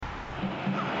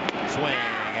swing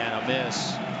and a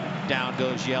miss. Down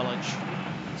goes Yelich.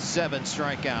 7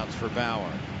 strikeouts for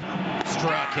Bauer.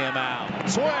 Struck him out.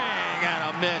 Swing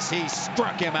and a miss. He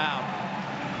struck him out.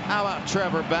 How about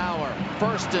Trevor Bauer?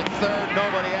 First and third,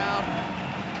 nobody out.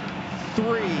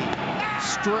 3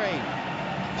 straight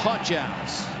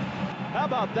punch-outs. How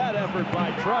about that effort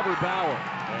by Trevor Bauer?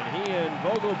 And he and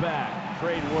Vogelback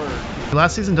trade word.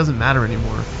 Last season doesn't matter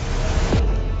anymore.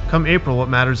 Come April, what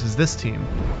matters is this team,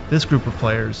 this group of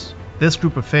players, this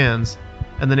group of fans,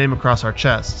 and the name across our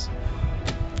chests.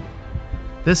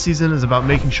 This season is about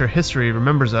making sure history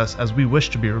remembers us as we wish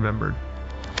to be remembered.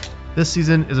 This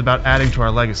season is about adding to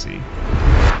our legacy.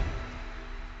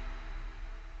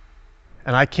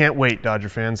 And I can't wait, Dodger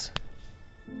fans.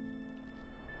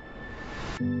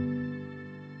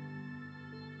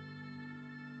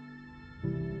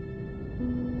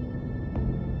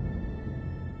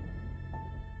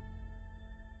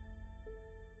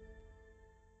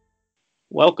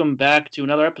 Welcome back to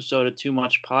another episode of Too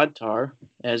Much Pod Tar.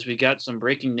 As we got some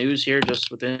breaking news here just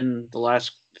within the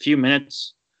last few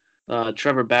minutes,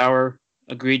 Trevor Bauer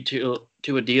agreed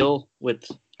to a deal with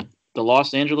the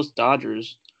Los Angeles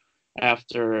Dodgers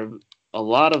after a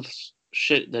lot of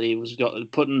shit that he was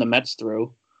putting the Mets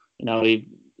through. You know,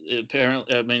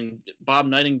 Bob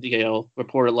Nightingale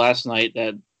reported last night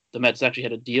that the Mets actually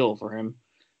had a deal for him,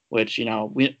 which, you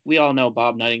know, we all know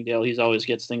Bob Nightingale. He's always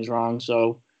gets things wrong.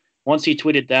 So once he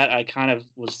tweeted that, I kind of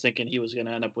was thinking he was going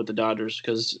to end up with the Dodgers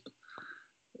because,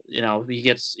 you know,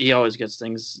 he always gets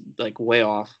things like way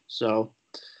off. So,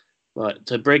 but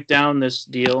to break down this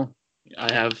deal,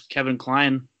 I have Kevin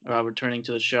Klein returning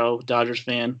to the show, Dodgers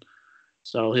fan.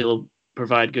 So he'll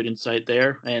provide good insight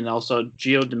there. And also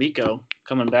Gio Damico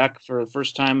coming back for the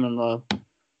first time in a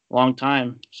long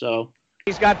time. So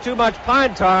He's got too much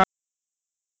pine tar.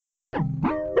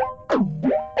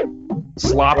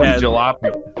 Sloppy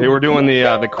jalopy. They were doing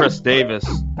the Chris Davis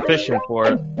fishing for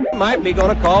it. Might be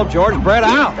going to call George Brett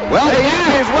out. Well, he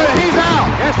is. He's out.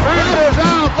 Yes, sir. Brett is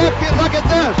out. Look at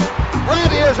this.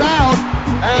 Brett is out.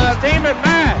 And Steaming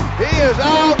mad. he is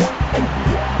out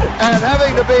and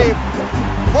having to be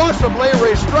forcibly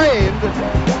restrained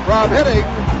from hitting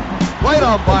plate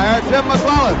umpire Tim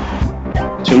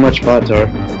McClellan. too much Pod Tar.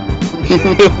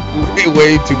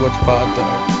 way too much pot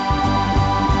tar.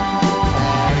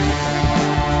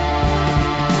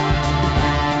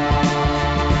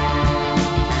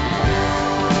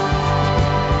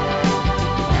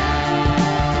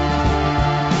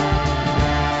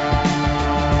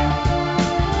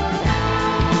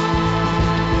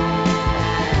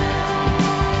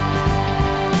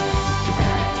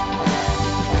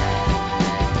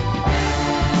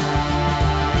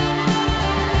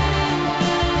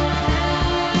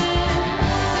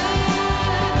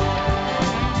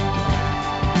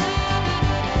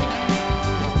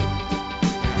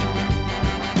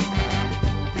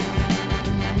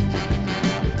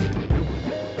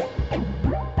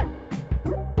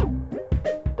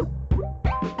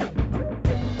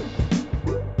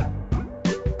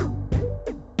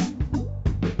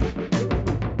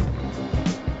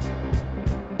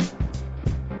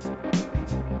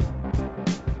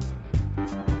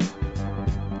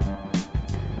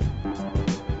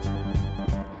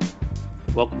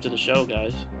 Welcome to the show,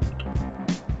 guys.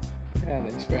 Yeah,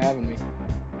 thanks for having me.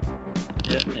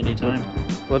 Yeah, anytime.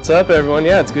 What's up, everyone?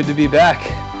 Yeah, it's good to be back.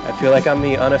 I feel like I'm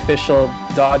the unofficial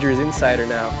Dodgers insider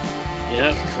now.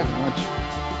 Yeah, pretty much.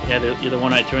 Yeah, you're the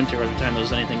one I turn to every time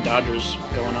there's anything Dodgers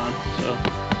going on. So,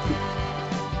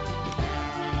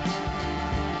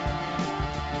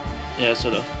 yeah,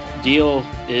 so the deal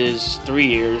is 3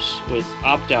 years with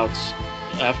opt-outs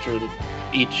after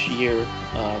each year.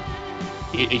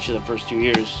 Each of the first 2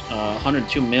 years,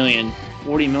 $102 million,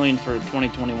 $40 million for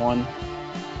 2021,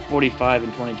 $45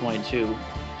 in 2022.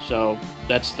 So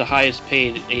that's the highest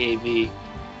paid AAV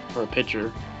for a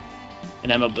pitcher in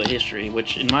MLB history,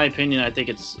 which in my opinion, I think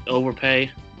it's overpay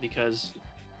because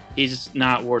he's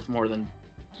not worth more than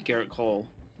Garrett Cole.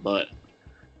 But,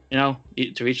 you know,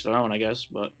 to each their own, I guess.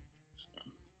 But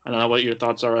I don't know what your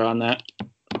thoughts are on that.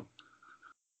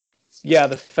 Yeah,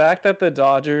 the fact that the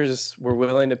Dodgers were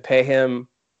willing to pay him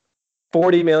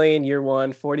 $40 million year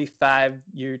one, $45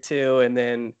 year two, and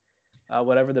then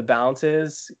whatever the balance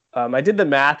is. I did the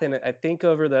math, and I think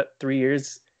over the 3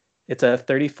 years, it's a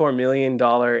 $34 million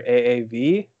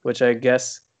AAV, which I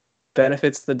guess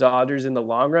benefits the Dodgers in the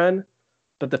long run.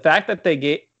 But the fact that they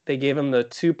gave him the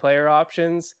 2 player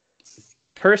options,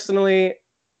 personally,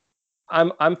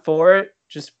 I'm for it,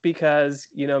 just because,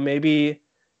 you know, maybe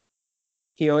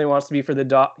he only wants to be for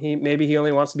maybe he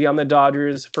only wants to be on the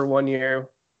Dodgers for 1 year,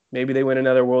 Maybe they win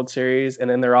another World Series, and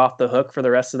then they're off the hook for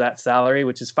the rest of that salary,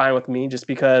 which is fine with me just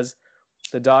because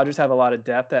the Dodgers have a lot of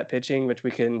depth at pitching, which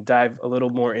we can dive a little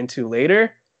more into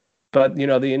later. But,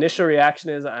 the initial reaction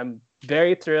is I'm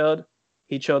very thrilled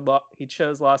he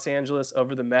chose Los Angeles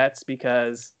over the Mets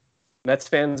because Mets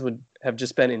fans would have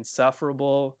just been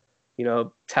insufferable,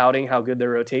 touting how good their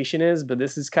rotation is. But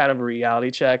this is kind of a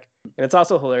reality check. And it's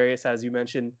also hilarious, as you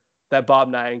mentioned, that Bob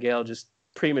Nightingale just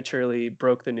prematurely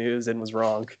broke the news and was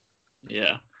wrong.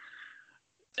 Yeah.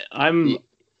 Go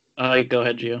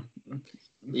ahead, Gio.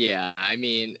 Yeah, I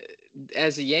mean,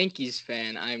 as a Yankees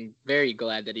fan, I'm very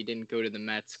glad that he didn't go to the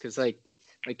Mets because, like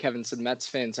Kevin said, Mets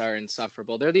fans are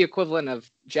insufferable. They're the equivalent of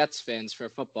Jets fans for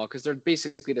football because they're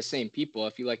basically the same people.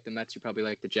 If you like the Mets, you probably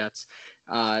like the Jets.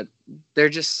 They're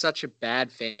just such a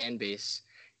bad fan base.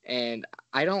 And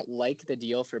I don't like the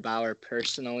deal for Bauer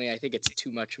personally. I think it's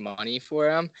too much money for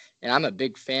him. And I'm a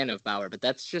big fan of Bauer, but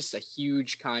that's just a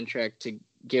huge contract to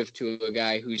give to a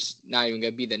guy who's not even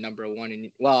going to be the number one.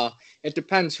 And well, it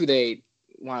depends who they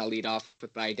want to lead off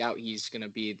with, but I doubt he's going to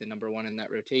be the number one in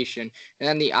that rotation. And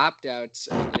then the opt-outs,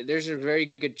 there's a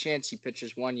very good chance he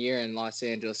pitches 1 year in Los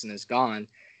Angeles and is gone.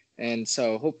 And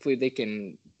so hopefully they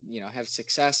can, have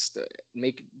success.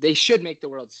 They should make the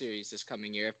World Series this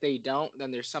coming year. If they don't,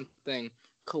 then there's something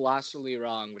colossally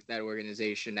wrong with that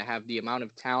organization to have the amount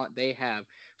of talent they have,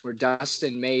 where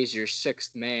Dustin May is your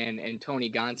sixth man and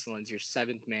Tony Gonsolin's your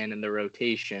seventh man in the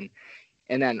rotation.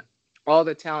 And then all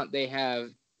the talent they have,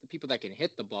 the people that can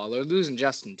hit the ball, they're losing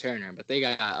Justin Turner, but they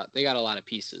got a lot of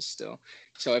pieces still.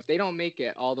 So if they don't make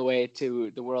it all the way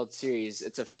to the World Series,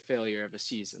 it's a failure of a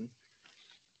season.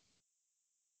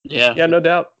 Yeah, no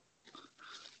doubt.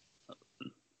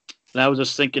 And I was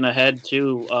just thinking ahead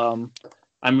too.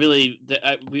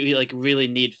 We really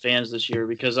need fans this year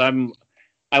because I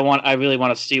really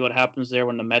want to see what happens there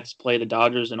when the Mets play the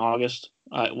Dodgers in August.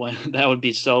 When that would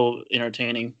be so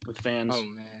entertaining with fans. Oh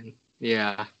man,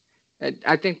 yeah.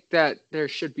 I think that there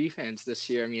should be fans this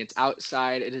year. I mean, it's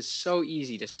outside. It is so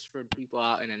easy to spread people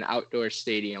out in an outdoor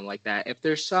stadium like that. If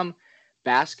there's some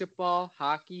basketball,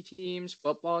 hockey teams,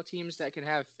 football teams that can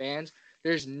have fans,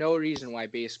 there's no reason why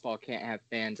baseball can't have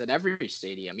fans at every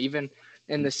stadium, even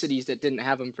in the cities that didn't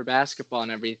have them for basketball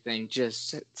and everything.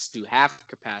 Just do half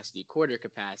capacity, quarter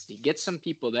capacity, get some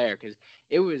people there, because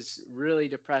it was really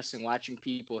depressing watching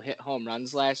people hit home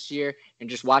runs last year and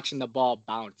just watching the ball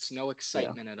bounce. No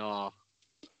excitement at all.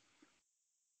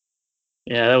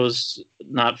 Yeah, that was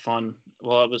not fun.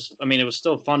 Well, it was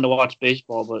still fun to watch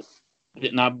baseball, but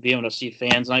not be able to see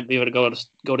fans, not be able to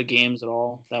go to games at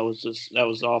all. That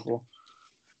was awful.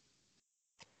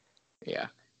 Yeah,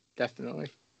 definitely.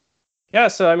 Yeah,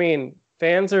 so I mean,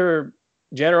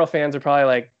 general fans are probably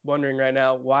like wondering right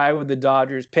now, why would the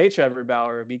Dodgers pay Trevor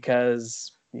Bauer?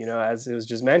 Because, as it was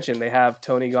just mentioned, they have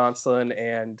Tony Gonsolin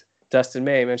and Dustin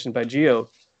May, mentioned by Gio.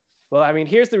 Well, I mean,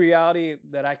 here's the reality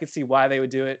that I could see why they would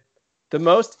do it. The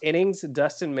most innings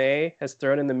Dustin May has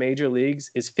thrown in the major leagues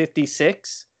is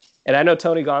 56. And I know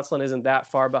Tony Gonsolin isn't that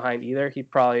far behind either. He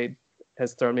probably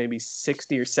has thrown maybe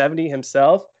 60 or 70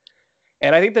 himself.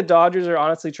 And I think the Dodgers are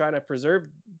honestly trying to preserve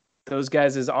those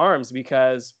guys' arms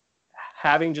because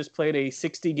having just played a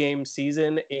 60-game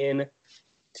season in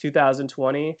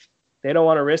 2020, they don't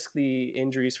want to risk the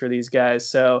injuries for these guys.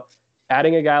 So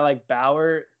adding a guy like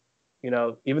Bauer,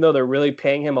 even though they're really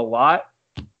paying him a lot,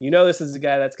 this is a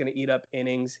guy that's going to eat up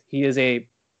innings. He is a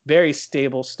very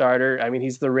stable starter. I mean,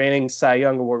 he's the reigning Cy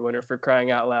Young Award winner, for crying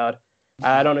out loud.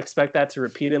 I don't expect that to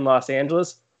repeat in Los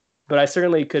Angeles, but I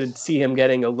certainly could see him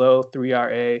getting a low 3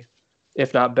 RA,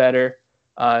 if not better.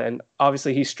 And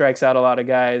obviously he strikes out a lot of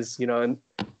guys, and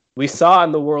we saw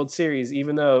in the World Series,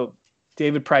 even though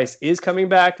David Price is coming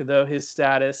back, though his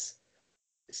status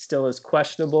still is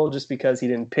questionable just because he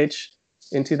didn't pitch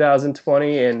in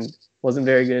 2020 and wasn't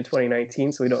very good in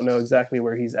 2019. So we don't know exactly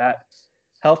where he's at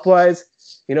health-wise.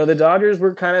 The Dodgers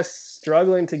were kind of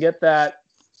struggling to get that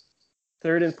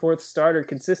third and fourth starter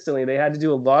consistently. They had to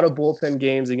do a lot of bullpen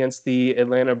games against the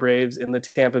Atlanta Braves and the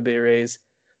Tampa Bay Rays.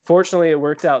 Fortunately, it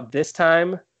worked out this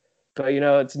time, but,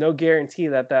 it's no guarantee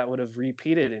that would have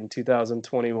repeated in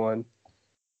 2021.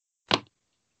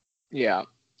 Yeah,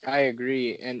 I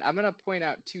agree. And I'm going to point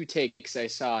out two takes I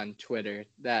saw on Twitter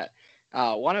that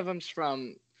one of them's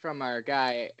from our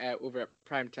guy over at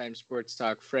Primetime Sports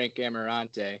Talk, Frank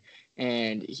Amarante.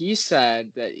 And he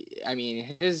said that,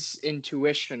 his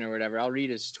intuition or whatever, I'll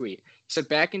read his tweet. He said,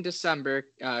 back in December,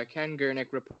 Ken Gurnick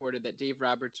reported that Dave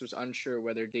Roberts was unsure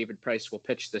whether David Price will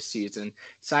pitch this season.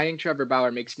 Signing Trevor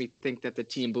Bauer makes me think that the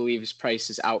team believes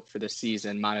Price is out for the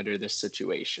season. Monitor this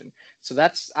situation. So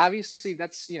that's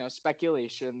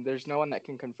speculation. There's no one that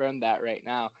can confirm that right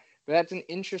now. But that's an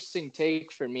interesting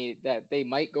take for me that they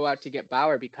might go out to get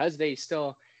Bauer because they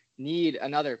still need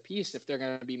another piece if they're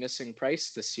going to be missing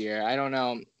Price this year. I don't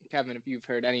know, Kevin, if you've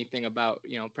heard anything about,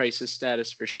 Price's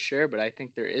status for sure, but I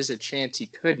think there is a chance he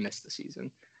could miss the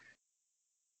season.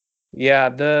 Yeah,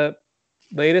 the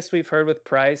latest we've heard with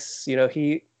Price,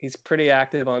 he's pretty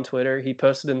active on Twitter. He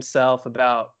posted himself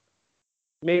about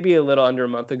maybe a little under a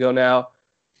month ago now,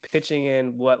 pitching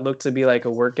in what looked to be like a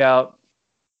workout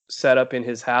setup in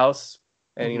his house.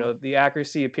 And, the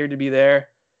accuracy appeared to be there.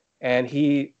 And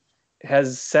he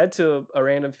has said to a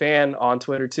random fan on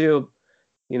Twitter too,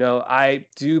 I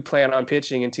do plan on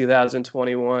pitching in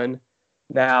 2021.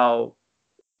 Now,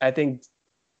 I think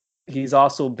he's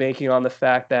also banking on the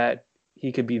fact that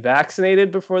he could be vaccinated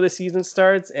before the season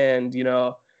starts. And,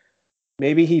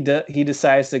 maybe he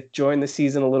decides to join the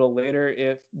season a little later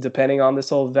if depending on this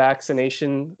whole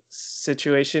vaccination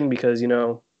situation, because,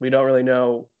 we don't really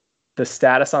know the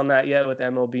status on that yet with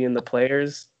MLB and the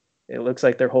players. It looks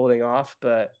like they're holding off,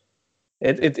 but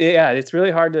it's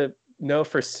really hard to know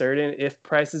for certain if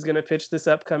Price is going to pitch this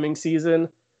upcoming season.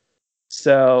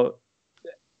 So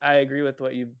I agree with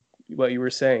what you were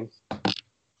saying.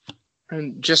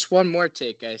 And just one more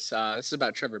take I saw. This is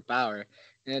about Trevor Bauer,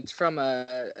 and it's from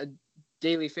a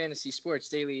Daily Fantasy Sports,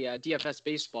 Daily DFS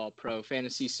Baseball Pro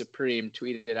Fantasy Supreme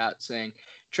tweeted out saying,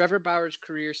 Trevor Bauer's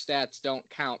career stats don't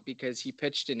count because he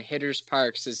pitched in hitters'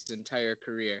 parks his entire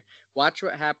career. Watch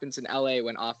what happens in LA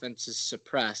when offense is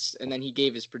suppressed. And then he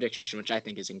gave his prediction, which I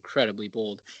think is incredibly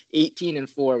bold.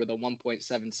 18-4 with a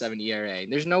 1.77 ERA.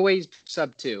 There's no way he's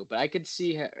sub 2, but I could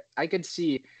see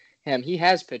him. He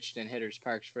has pitched in hitters'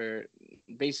 parks for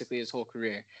basically his whole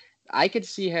career. I could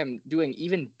see him doing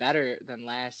even better than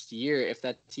last year if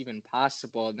that's even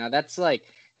possible. Now that's going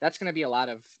to be a lot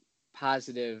of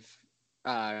positive,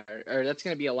 or that's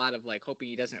going to be a lot of hoping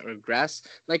he doesn't regress.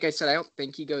 Like I said, I don't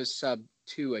think he goes sub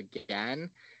 2 again,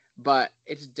 but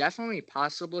it's definitely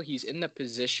possible he's in the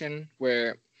position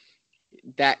where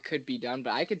that could be done.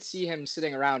 But I could see him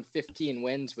sitting around 15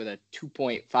 wins with a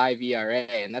 2.5 ERA,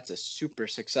 and that's a super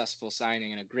successful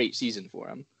signing and a great season for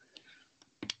him.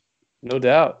 No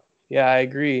doubt. Yeah, I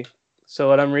agree. So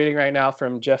what I'm reading right now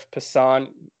from Jeff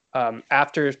Passan,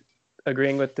 after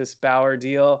agreeing with this Bauer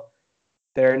deal,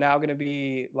 they're now going to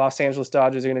be, Los Angeles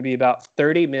Dodgers are going to be about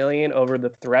 $30 million over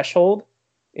the threshold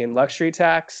in luxury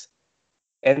tax.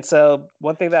 And so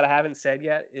one thing that I haven't said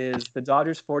yet is the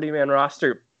Dodgers 40-man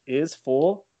roster is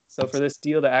full. So for this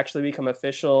deal to actually become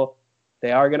official,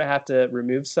 they are going to have to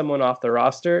remove someone off the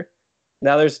roster.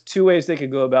 Now there's two ways they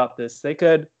could go about this. They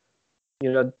could,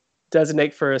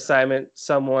 designate for assignment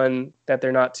someone that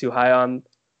they're not too high on,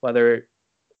 whether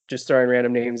just throwing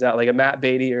random names out like a Matt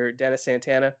Beatty or Dennis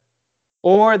Santana,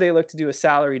 or they look to do a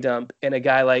salary dump and a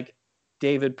guy like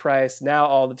David Price. Now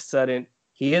all of a sudden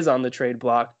he is on the trade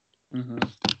block. Mm-hmm.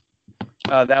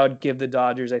 That would give the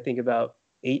Dodgers, I think, about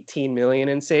 $18 million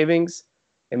in savings,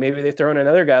 and maybe they throw in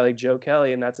another guy like Joe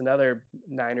Kelly, and that's another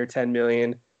 $9 or $10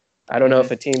 million. I don't know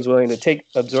if a team's willing to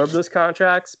absorb those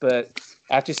contracts, but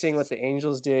after seeing what the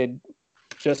Angels did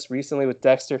just recently with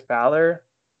Dexter Fowler,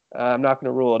 I'm not going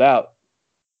to rule it out.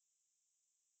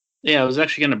 Yeah, I was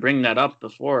actually going to bring that up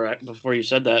before you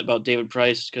said that about David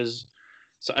Price, because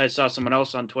I saw someone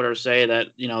else on Twitter say that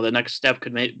the next step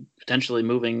could potentially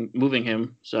moving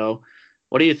him. So,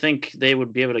 what do you think they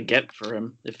would be able to get for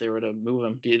him if they were to move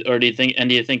him? Do you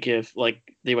think if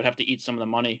they would have to eat some of the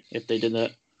money if they did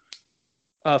that?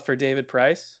 For David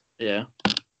Price? Yeah.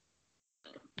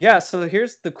 Yeah, so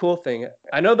here's the cool thing.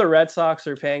 I know the Red Sox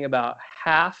are paying about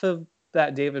half of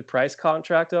that David Price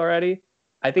contract already.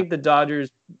 I think the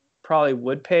Dodgers probably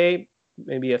would pay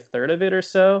maybe a third of it or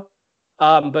so.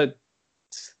 But,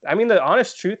 I mean, the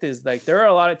honest truth is, there are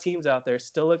a lot of teams out there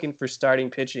still looking for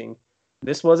starting pitching.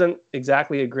 This wasn't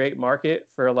exactly a great market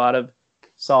for a lot of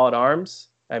solid arms.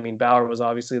 I mean, Bauer was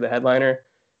obviously the headliner.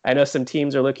 I know some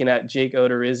teams are looking at Jake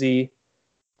Odorizzi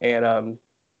and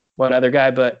one other guy,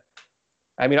 but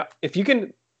I mean, if you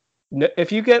get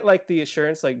the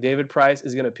assurance David Price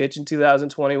is going to pitch in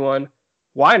 2021,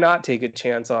 why not take a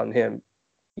chance on him?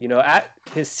 At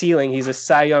his ceiling, he's a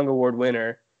Cy Young Award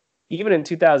winner. Even in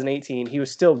 2018, he was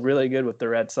still really good with the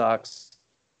Red Sox.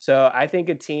 So I think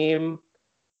a team,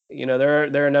 there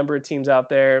are a number of teams out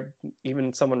there,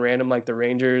 even someone random like the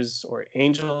Rangers or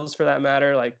Angels for that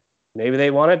matter, maybe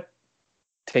they want to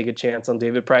take a chance on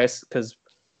David Price because,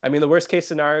 I mean, the worst case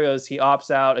scenario is he opts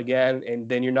out again, and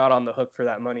then you're not on the hook for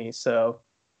that money. So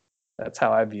that's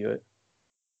how I view it.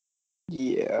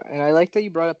 Yeah, and I like that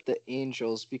you brought up the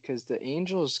Angels because the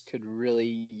Angels could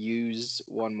really use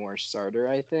one more starter,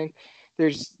 I think.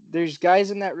 there's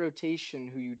guys in that rotation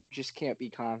who you just can't be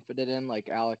confident in, like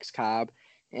Alex Cobb.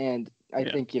 And I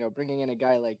think, bringing in a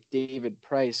guy like David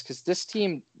Price, because this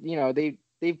team,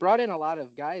 they've brought in a lot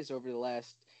of guys over the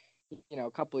last,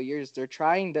 couple of years. They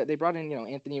brought in,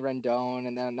 Anthony Rendon,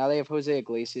 and then now they have Jose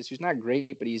Iglesias, who's not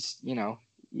great, but he's,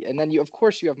 and then you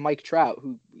have Mike Trout,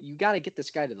 who you got to get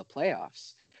this guy to the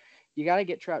playoffs. You got to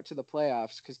get Trout to the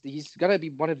playoffs because he's going to be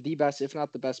one of the best, if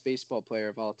not the best baseball player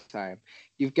of all time.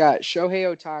 You've got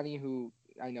Shohei Ohtani, who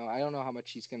I don't know how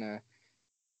much he's going to,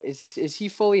 is he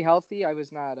fully healthy? I'm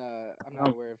not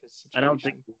aware of his situation. I don't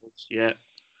think he is yet.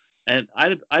 And I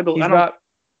He's not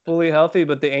fully healthy,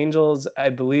 but the Angels, I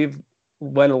believe,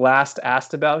 when last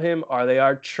asked about him, they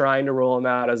are trying to roll him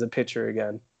out as a pitcher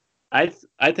again. I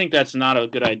think that's not a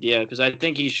good idea because I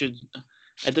think he should.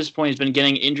 At this point, he's been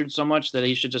getting injured so much that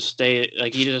he should just stay.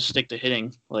 Like he just stick to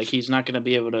hitting. Like he's not going to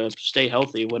be able to stay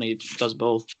healthy when he does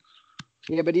both.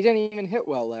 Yeah, but he didn't even hit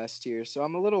well last year, so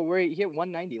I'm a little worried. He hit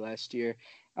 190 last year.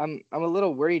 I'm a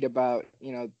little worried about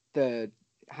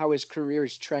how his career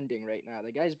is trending right now.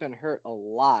 The guy's been hurt a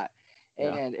lot.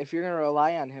 And if you're going to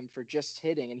rely on him for just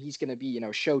hitting, and he's going to be,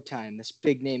 Showtime, this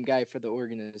big name guy for the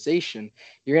organization,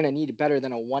 you're going to need better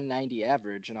than a 190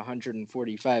 average and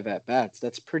 145 at bats.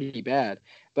 That's pretty bad.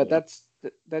 But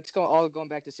that's going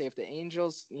back to say if the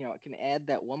Angels, can add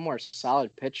that one more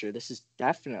solid pitcher, this is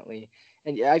definitely.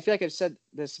 And I feel like I've said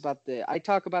this I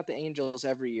talk about the Angels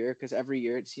every year because every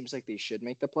year it seems like they should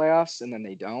make the playoffs and then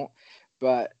they don't.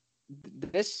 But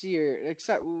this year,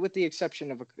 except with the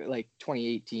exception of like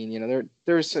 2018,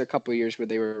 there's a couple of years where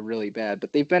they were really bad,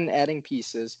 but they've been adding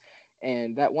pieces,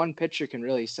 and that one pitcher can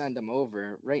really send them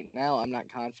over. Right now, I'm not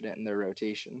confident in their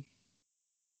rotation.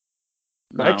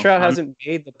 Mike Trout hasn't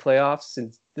made the playoffs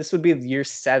since this would be year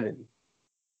 7.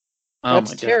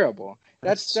 That's terrible.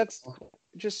 That's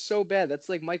just so bad. That's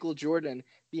like Michael Jordan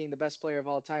being the best player of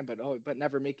all time, but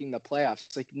never making the playoffs.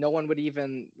 It's like no one would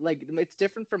even it's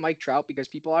different for Mike Trout because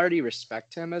people already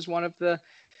respect him as one of the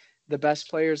best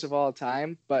players of all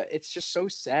time. But it's just so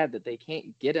sad that they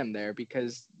can't get him there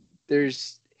because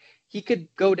he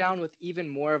could go down with even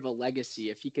more of a legacy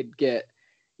if he could get,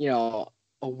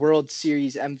 a World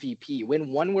Series MVP,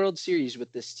 win one World Series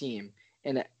with this team.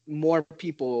 And more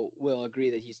people will agree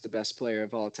that he's the best player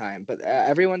of all time. But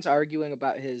everyone's arguing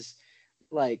about his,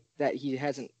 that he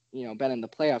hasn't, been in the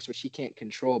playoffs, which he can't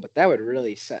control. But that would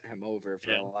really set him over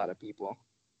for a lot of people.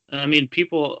 I mean,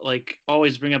 people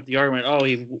always bring up the argument,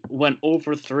 he went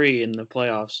 0-3 in the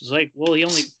playoffs. It's like, well,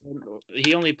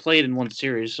 he only played in one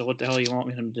series, so what the hell you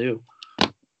want him to do?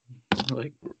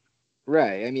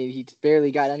 Right. I mean, he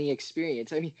barely got any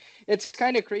experience. I mean, it's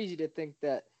kind of crazy to think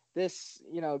that this,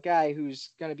 guy who's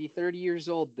going to be 30 years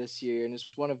old this year and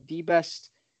is one of the best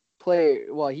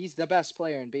he's the best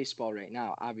player in baseball right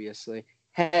now, obviously,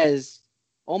 has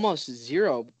almost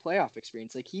zero playoff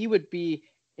experience. He would be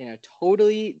in a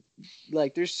totally,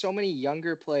 there's so many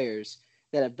younger players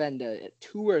that have been to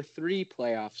 2 or 3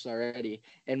 playoffs already,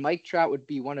 and Mike Trout would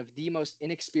be one of the most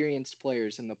inexperienced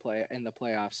players in the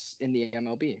playoffs in the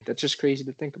MLB. That's just crazy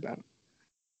to think about.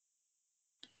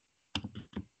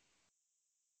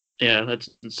 Yeah, that's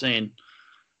insane.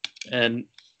 And,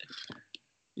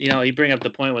 you bring up the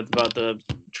point about the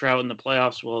Trout in the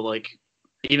playoffs. Well,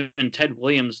 even Ted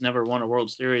Williams never won a World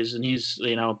Series, and he's,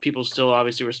 people still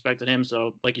obviously respected him.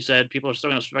 So, like you said, people are still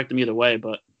going to respect him either way,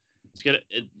 but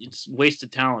it's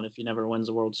wasted talent if he never wins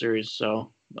the World Series.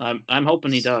 So, I'm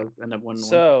hoping he does end up winning one.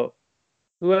 So,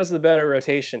 who has the better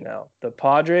rotation now, the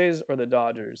Padres or the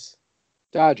Dodgers?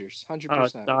 Dodgers,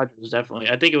 100%. Dodgers, definitely.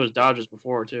 I think it was Dodgers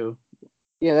before, too.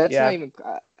 Yeah, that's not even.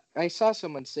 I saw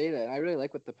someone say that. And I really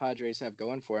like what the Padres have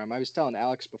going for them. I was telling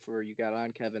Alex before you got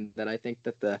on, Kevin, that I think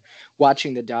that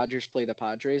watching the Dodgers play the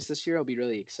Padres this year will be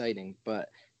really exciting. But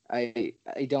I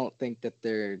don't think that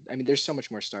there's so much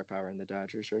more star power in the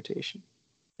Dodgers rotation.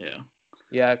 Yeah.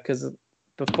 Yeah, because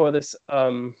before this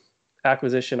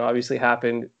acquisition obviously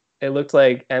happened, it looked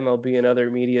like MLB and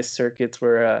other media circuits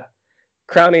were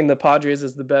crowning the Padres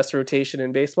as the best rotation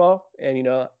in baseball. And,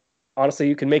 honestly,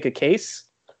 you can make a case.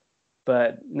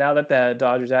 But now that the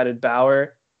Dodgers added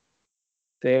Bauer,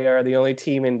 they are the only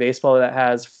team in baseball that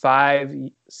has 5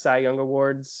 Cy Young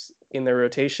Awards in their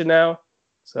rotation now.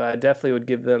 So I definitely would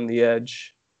give them the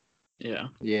edge. Yeah.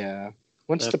 Yeah.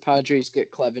 Once the Padres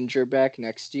get Clevenger back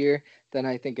next year, then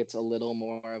I think it's a little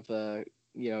more of a,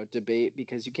 debate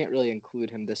because you can't really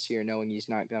include him this year knowing he's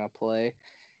not going to play.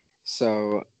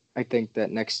 So I think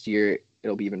that next year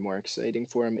it'll be even more exciting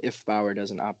for him if Bauer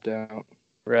doesn't opt out.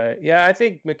 Right. Yeah, I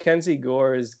think Mackenzie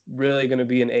Gore is really going to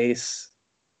be an ace.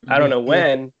 I don't know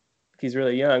when. He's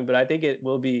really young, but I think it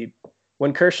will be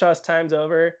when Kershaw's time's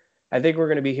over. I think we're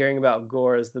going to be hearing about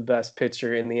Gore as the best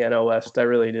pitcher in the NL West. I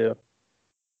really do.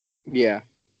 Yeah,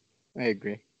 I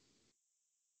agree.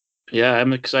 Yeah,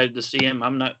 I'm excited to see him.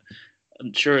 I'm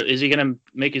sure. Is he going to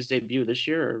make his debut this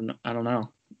year? Or I don't know.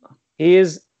 He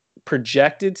is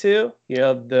projected to.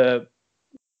 It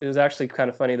was actually kind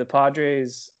of funny. The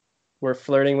Padres were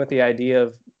flirting with the idea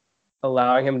of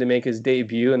allowing him to make his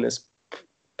debut in this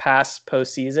past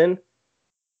postseason,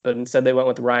 but instead they went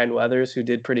with Ryan Weathers, who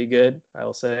did pretty good, I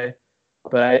will say.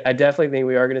 But I definitely think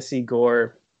we are going to see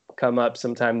Gore come up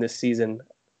sometime this season.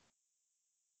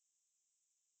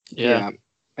 Yeah,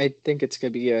 I think it's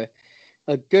going to be a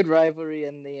good rivalry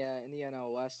in the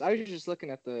NL West. I was just looking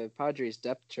at the Padres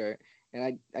depth chart,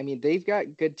 and I mean they've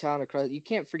got good talent across. You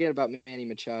can't forget about Manny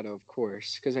Machado, of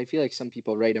course, because I feel like some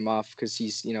people write him off because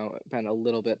he's been a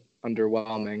little bit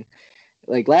underwhelming.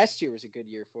 Like last year was a good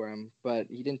year for him, but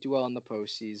he didn't do well in the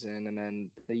postseason, and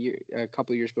then a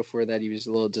couple of years before that he was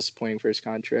a little disappointing for his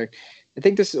contract. I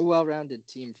think this is a well-rounded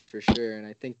team for sure, and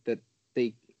I think that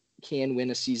they can win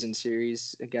a season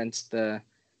series against the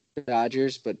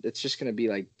Dodgers, but it's just going to be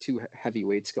like two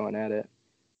heavyweights going at it.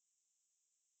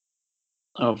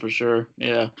 Oh, for sure.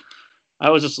 Yeah. I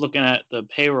was just looking at the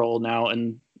payroll now,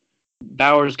 and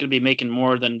Bauer's going to be making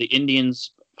more than the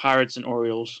Indians, Pirates, and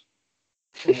Orioles.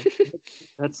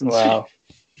 That's insane. Wow.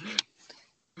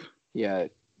 Yeah.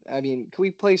 I mean, can we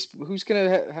place who's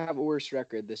going to have a worse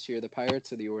record this year, the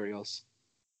Pirates or the Orioles?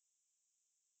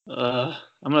 I'm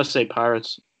going to say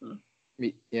Pirates.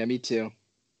 Me too.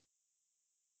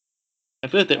 I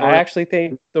feel like I actually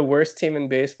think the worst team in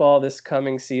baseball this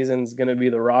coming season is going to be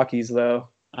the Rockies, though.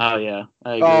 Oh, yeah.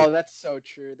 I agree. Oh, that's so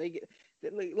true.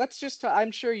 Let's just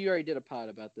I'm sure you already did a pod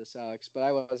about this, Alex, but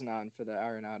I wasn't on for the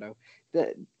Arenado.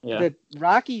 The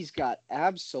Rockies got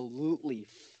absolutely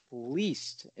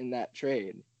fleeced in that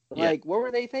trade. Like, what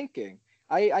were they thinking?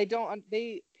 I don't.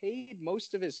 They paid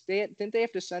most of his. Didn't they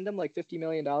have to send him like $50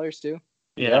 million too?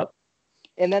 Yeah.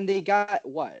 And then they got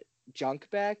what? Junk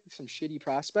back? Some shitty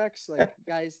prospects? Like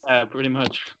guys. Pretty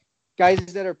much. Guys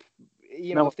that are,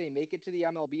 if they make it to the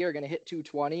MLB are going to hit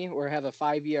 220 or have a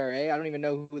 5 ERA. I don't even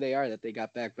know who they are that they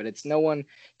got back, but it's no one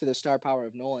to the star power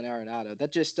of Nolan Arenado.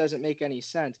 That just doesn't make any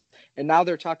sense. And now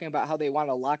they're talking about how they want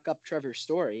to lock up Trevor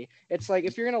Story. It's like,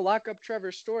 if you're going to lock up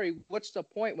Trevor Story, what's the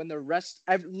point when the rest,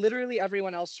 literally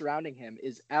everyone else surrounding him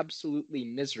is absolutely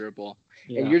miserable.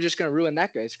 Yeah. And you're just going to ruin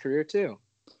that guy's career too.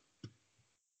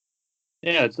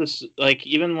 Yeah, it's just like,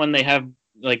 even when they have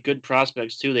like good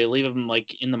prospects too, they leave them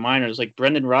like in the minors. Like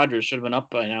Brendan Rodgers should have been up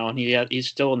by now, and he's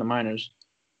still in the minors.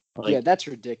 Like, yeah, that's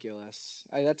ridiculous.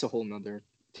 That's a whole nother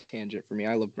tangent for me.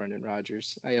 I love Brendan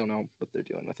Rodgers. I don't know what they're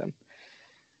doing with him.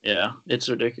 Yeah, it's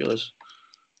ridiculous.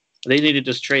 They need to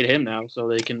just trade him now so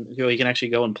he can actually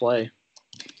go and play.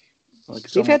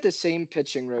 They've had the same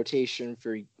pitching rotation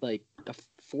for like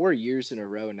 4 years in a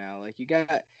row now. Like, you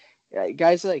got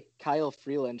guys like Kyle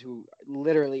Freeland, who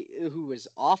was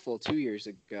awful 2 years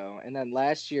ago. And then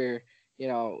last year,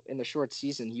 in the short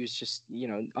season, he was just,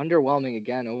 underwhelming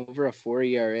again, over a 4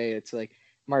 ERA. It's like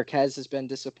Marquez has been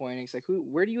disappointing. It's like,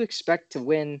 where do you expect to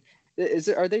win?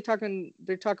 They're talking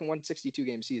 162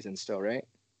 game season still, right?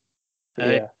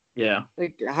 Yeah.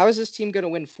 Like, how is this team going to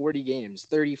win 40 games,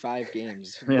 35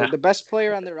 games? Yeah. The best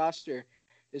player on the roster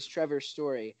is Trevor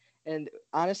Story. And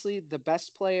honestly, the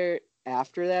best player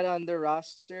after that on their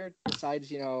roster,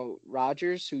 besides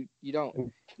Rodgers, who you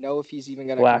don't know if he's even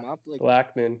going to come up, like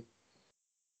Blackman.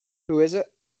 Who is it?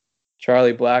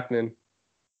 Charlie Blackman.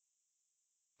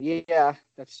 Yeah,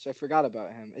 I forgot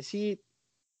about him. Is he?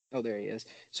 Oh, there he is.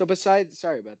 So besides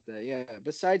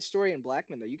Story and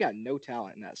Blackman, though, you got no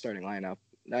talent in that starting lineup.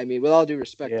 I mean, with all due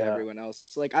respect to everyone else,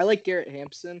 it's like, I like Garrett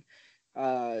Hampson,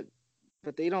 but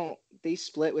they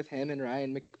split with him and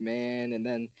Ryan McMahon, and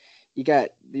then you got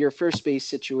your first base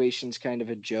situation's kind of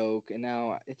a joke, and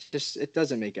now it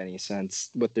doesn't make any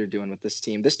sense what they're doing with this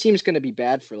team. This team's going to be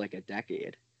bad for like a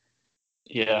decade.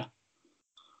 Yeah.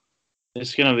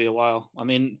 It's going to be a while. I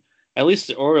mean, at least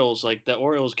the Orioles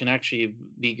can actually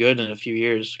be good in a few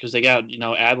years, because they got,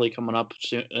 Adley coming up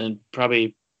soon, and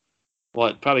probably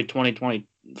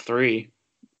 2023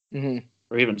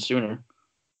 or even sooner.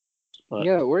 But,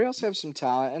 yeah, the Orioles have some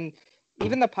talent, and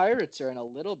even the Pirates are in a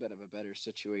little bit of a better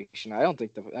situation. I don't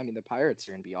think the Pirates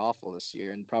are going to be awful this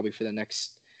year and probably for the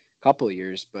next couple of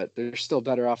years, but they're still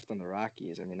better off than the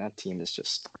Rockies. I mean, that team is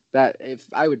just that. If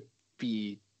I would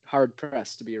be hard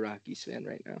pressed to be a Rockies fan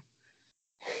right now.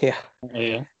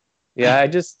 Yeah. I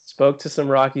just spoke to some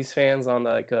Rockies fans on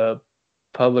like a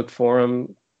public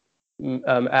forum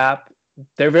app,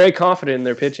 they're very confident in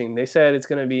their pitching. They said it's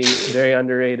going to be very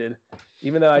underrated.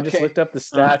 Even though I just looked up the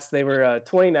stats, they were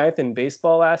 29th in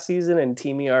baseball last season in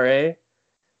team ERA,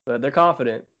 but they're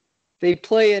confident. They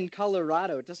play in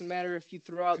Colorado. It doesn't matter if you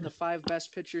throw out the 5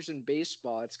 best pitchers in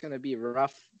baseball. It's going to be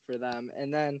rough for them.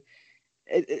 And then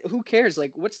who cares?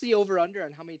 Like, what's the over-under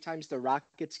on how many times the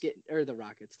Rockies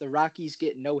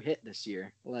get no hit this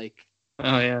year? Like,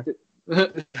 Oh, yeah.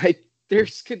 Like, there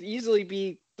could easily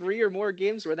be 3 or more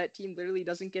games where that team literally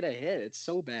doesn't get a hit. It's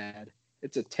so bad.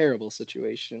 It's a terrible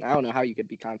situation. I don't know how you could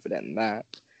be confident in that.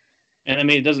 And I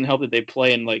mean, it doesn't help that they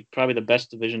play in like probably the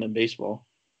best division in baseball.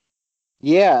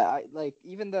 Yeah,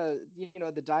 even the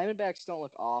Diamondbacks don't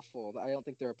look awful. I don't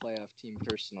think they're a playoff team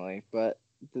personally, but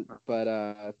they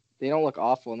don't look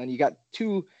awful. And then you got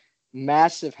 2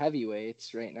 massive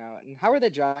heavyweights right now. And how are the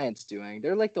Giants doing?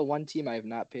 They're like the one team I have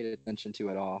not paid attention to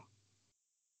at all.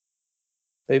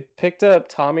 They picked up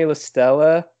Tommy La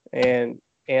Stella and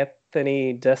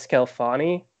Anthony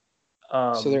Descalfani.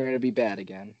 So they're going to be bad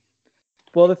again.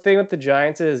 Well, the thing with the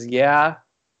Giants is, I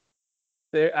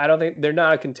don't think they're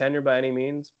not a contender by any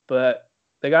means, but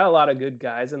they got a lot of good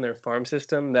guys in their farm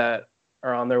system that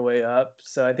are on their way up.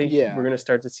 So I think we're going to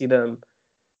start to see them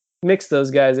mix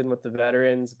those guys in with the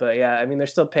veterans. But yeah, I mean, they're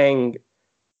still paying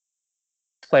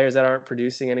players that aren't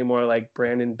producing anymore, like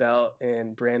Brandon Belt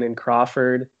and Brandon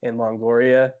Crawford and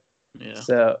Longoria. Yeah.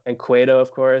 So, and Cueto,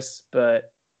 of course,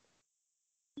 but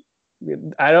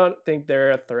I don't think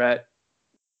they're a threat,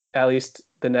 at least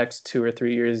the next 2 or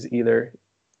 3 years either,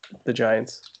 the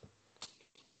Giants.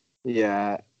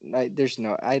 Yeah, I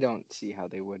don't see how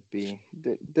they would be.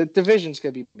 The division's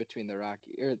going to be between the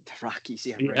Rockies,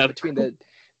 between the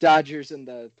Dodgers and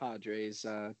the Padres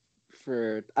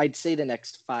for, I'd say, the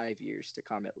next 5 years to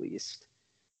come at least.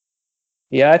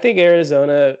 Yeah, I think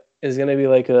Arizona is going to be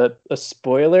like a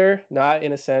spoiler, not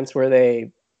in a sense where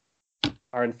they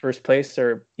are in first place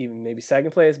or even maybe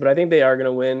second place, but I think they are going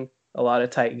to win a lot of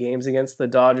tight games against the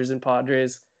Dodgers and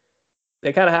Padres.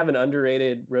 They kind of have an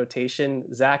underrated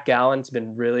rotation. Zach Gallen's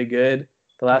been really good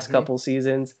the last couple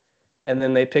seasons. And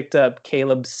then they picked up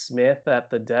Caleb Smith at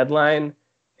the deadline,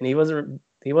 and he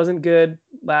wasn't good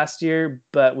last year,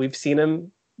 but we've seen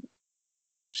him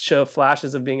show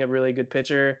flashes of being a really good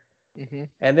pitcher.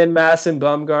 And then Madison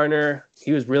Bumgarner,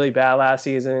 he was really bad last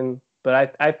season,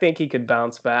 but I think he could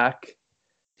bounce back.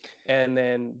 And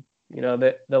then,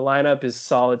 the lineup is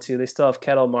solid too. They still have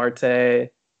Ketel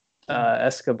Marte,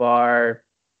 Escobar,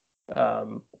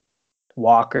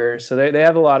 Walker. So they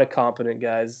have a lot of competent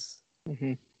guys.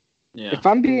 Yeah. If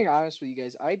I'm being honest with you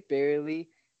guys,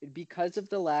 because of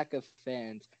the lack of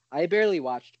fans, I barely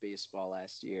watched baseball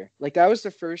last year. Like, that was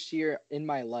the first year in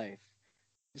my life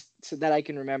so that I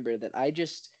can remember that I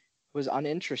just was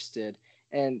uninterested.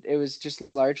 And it was just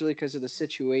largely because of the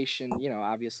situation.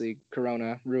 Obviously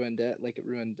Corona ruined it, like it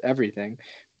ruined everything.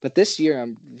 But this year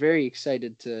I'm very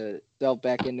excited to delve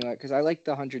back into it because I like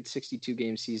the 162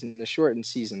 game season. The shortened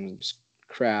season was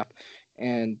crap.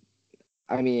 And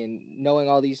I mean, knowing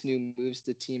all these new moves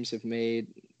the teams have made,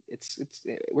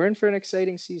 we're in for an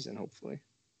exciting season, hopefully.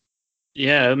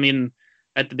 Yeah, I mean,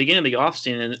 at the beginning of the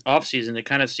off-season, it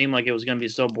kind of seemed like it was going to be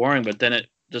so boring, but then it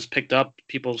just picked up.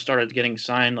 People started getting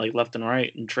signed like left and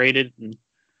right and traded. And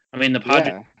I mean, the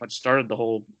Padres started the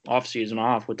whole off-season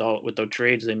off with the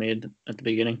trades they made at the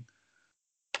beginning.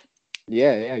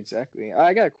 Yeah, exactly.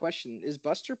 I got a question. Is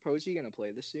Buster Posey going to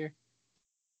play this year?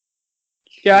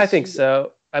 Yeah, I think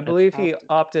so. I believe he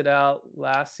opted out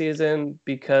last season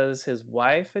because his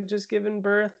wife had just given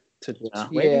birth to twins.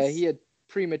 Yeah, he had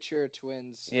premature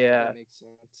twins. Yeah. That makes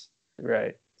sense.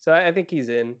 Right. So I think he's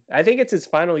in. I think it's his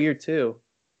final year, too.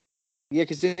 Yeah,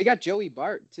 because they got Joey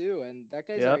Bart, too, and that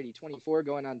guy's already 24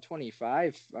 going on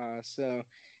 25. So,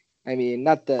 I mean,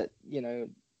 not that,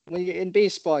 when you're in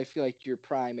baseball, I feel like your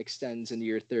prime extends into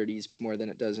your 30s more than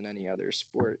it does in any other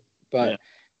sport. But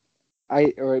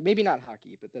or maybe not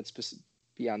hockey, but that's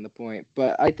beyond the point.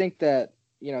 But I think that,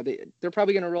 they're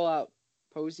probably going to roll out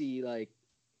Posey, like,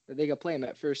 are they going to play him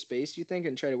at first base, you think,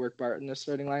 and try to work Bart in the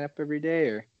starting lineup every day?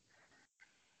 Or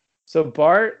So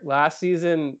Bart last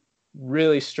season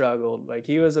really struggled. Like,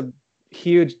 he was a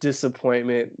huge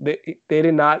disappointment. They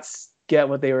did not get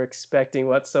what they were expecting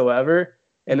whatsoever.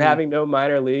 And having no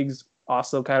minor leagues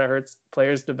also kind of hurts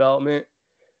players' development.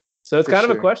 So it's kind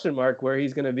of a question mark where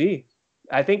he's going to be.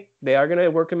 I think they are going to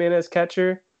work him in as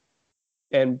catcher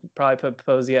and probably put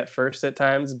Posey at first at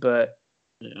times, but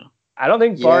I don't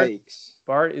think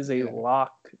Bart is a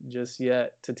lock just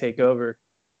yet to take over.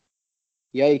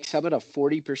 Yikes. How about a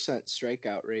 40%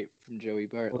 strikeout rate from Joey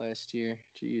Bart last year?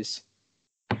 Jeez.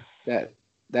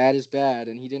 That is bad,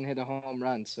 and he didn't hit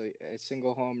a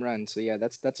single home run. So yeah,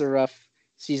 that's a rough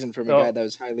season from a guy that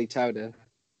was highly touted.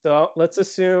 So let's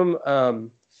assume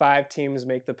 5 teams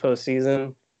make the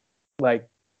postseason, like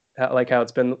how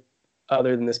it's been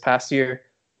other than this past year.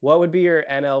 What would be your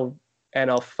NL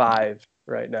 5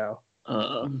 right now?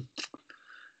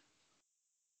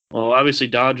 Well, obviously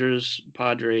Dodgers,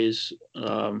 Padres,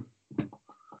 and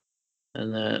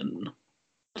then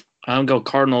I'm go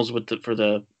Cardinals for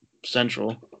the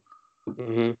Central,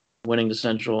 winning the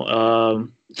Central.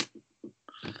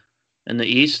 In the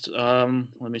East, let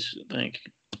me think.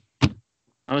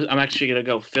 I'm actually gonna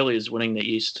go Phillies winning the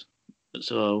East.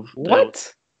 So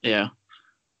what?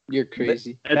 You're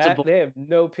crazy. They have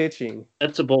no pitching.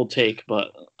 That's a bold take,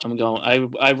 but I'm going.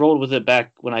 I rolled with it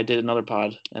back when I did another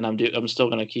pod, and I'm still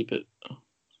gonna keep it.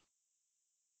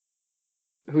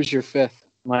 Who's your 5th?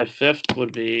 My 5th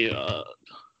would be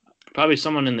probably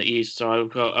someone in the East. So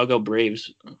I'll go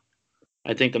Braves.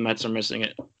 I think the Mets are missing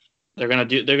it. They're gonna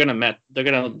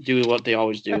do what they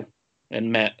always do, and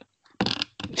Met.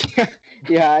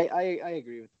 Yeah, I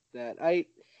agree with that.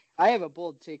 I have a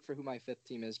bold take for who my 5th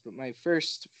team is, but my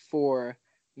first 4,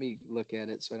 let me look at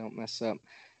it so I don't mess up.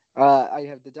 I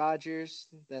have the Dodgers,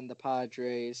 then the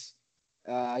Padres.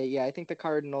 I think the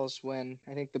Cardinals win.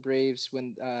 I think the Braves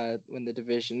win the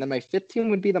division. Then my 5th team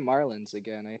would be the Marlins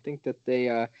again. I think that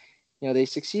they they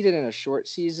succeeded in a short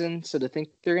season, so to think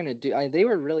they're going to do they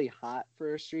were really hot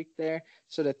for a streak there.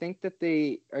 So to think that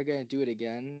they are going to do it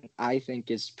again, I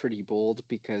think is pretty bold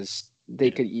because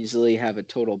they could easily have a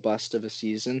total bust of a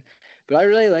season. But I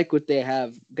really like what they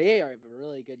have. They are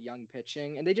really good young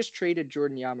pitching, and they just traded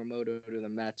Jordan Yamamoto to the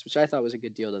Mets, which I thought was a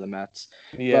good deal to the Mets.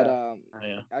 Yeah.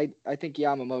 But I think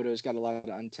Yamamoto's got a lot of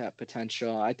untapped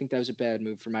potential. I think that was a bad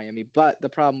move for Miami. But the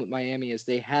problem with Miami is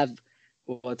they have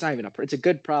it's not even it's a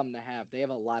good problem to have. They have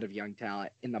a lot of young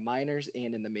talent in the minors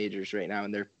and in the majors right now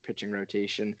in their pitching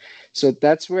rotation. So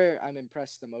that's where I'm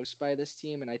impressed the most by this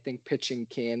team. And I think pitching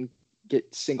can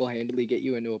single-handedly get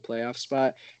you into a playoff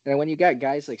spot. And when you got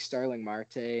guys like Starling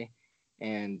Marte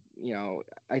and,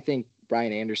 I think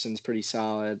Brian Anderson's pretty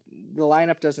solid. The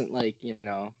lineup doesn't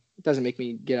it doesn't make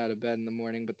me get out of bed in the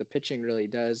morning, but the pitching really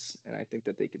does. And I think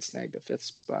that they could snag the 5th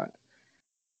spot.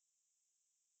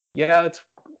 Yeah,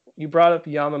 you brought up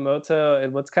Yamamoto,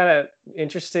 and what's kind of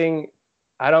interesting,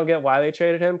 I don't get why they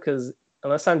traded him, because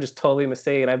unless I'm just totally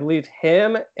mistaken, I believe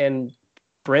him and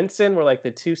Brinson were like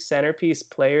the 2 centerpiece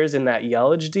players in that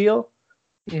Yelich deal.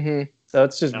 Mm-hmm. So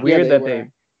it's just weird that they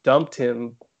dumped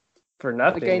him for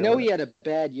nothing. I know he had a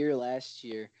bad year last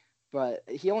year, but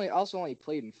he only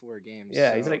played in 4 games.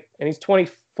 Yeah, so. he's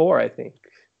 24, I think.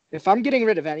 If I'm getting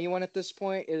rid of anyone at this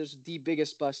point, it is the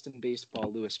biggest bust in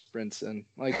baseball, Lewis Brinson.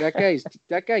 Like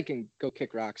that guy can go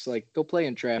kick rocks. Like, go play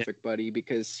in traffic, buddy,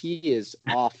 because he is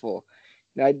awful.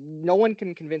 Now, no one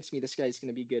can convince me this guy's going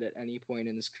to be good at any point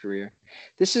in his career.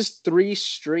 This is 3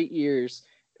 straight years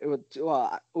with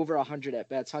over 100 at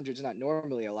bats. 100's not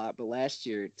normally a lot, but last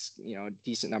year it's a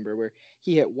decent number where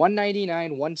he hit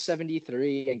 199,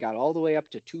 173, and got all the way up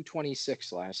to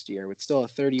 226 last year with still a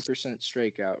 30%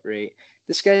 strikeout rate.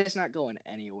 This guy is not going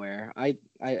anywhere. I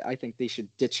think they should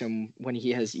ditch him when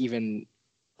he has even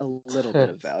a little bit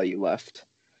of value left.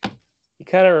 He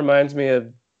kind of reminds me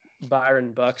of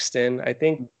Byron Buxton. I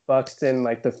think Buxton,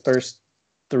 like the first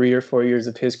 3 or 4 years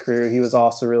of his career, he was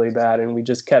also really bad, and we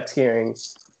just kept hearing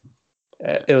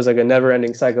it was like a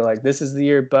never-ending cycle. Like, this is the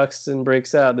year Buxton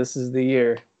breaks out. This is the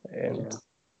year. And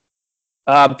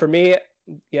for me,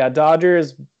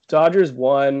 Dodgers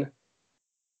won.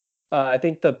 I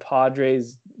think the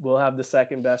Padres will have the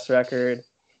second best record.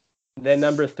 Then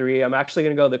number 3, I'm actually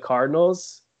going to go the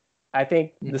Cardinals. I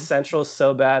think the Central is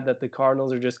so bad that the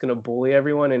Cardinals are just going to bully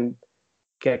everyone and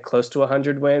get close to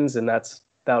 100 wins, and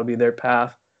that'll be their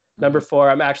path. Number 4,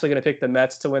 I'm actually going to pick the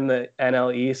Mets to win the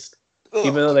NL East.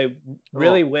 Even though they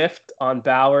really whiffed on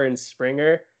Bauer and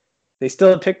Springer, they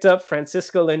still picked up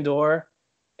Francisco Lindor,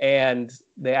 and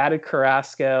they added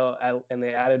Carrasco, and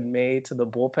they added May to the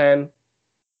bullpen.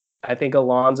 I think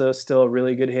Alonso is still a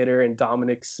really good hitter, and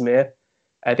Dominic Smith.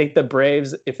 I think the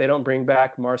Braves, if they don't bring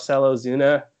back Marcelo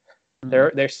Zuna,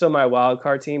 they're still my wild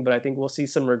card team, but I think we'll see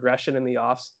some regression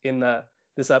in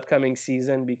this upcoming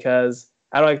season because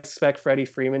I don't expect Freddie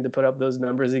Freeman to put up those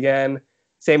numbers again.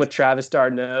 Same with Travis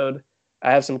d'Arnaud. I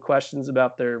have some questions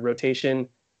about their rotation.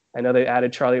 I know they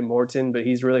added Charlie Morton, but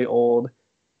he's really old.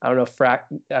 I don't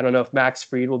know if Max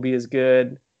Fried will be as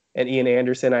good, and Ian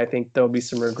Anderson. I think there'll be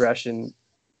some regression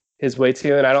his way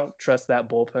too, and I don't trust that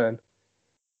bullpen.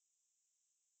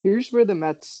 Here's where the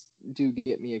Mets do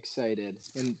get me excited,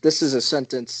 and this is a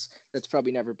sentence that's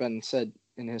probably never been said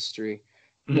in history.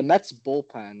 The Mets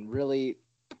bullpen really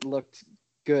looked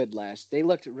good They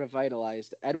looked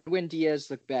revitalized. Edwin Diaz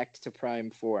looked back to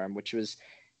prime form, which was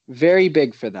very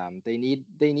big for them. They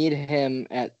need him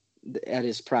at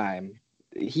his prime.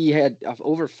 He had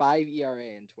over 5 ERA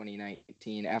in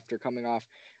 2019 after coming off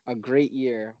a great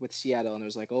year with Seattle, and it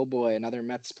was like, oh boy, another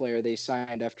Mets player they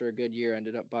signed after a good year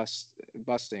ended up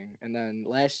busting. And then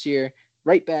last year,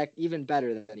 right back, even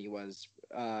better than he was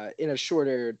in a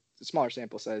smaller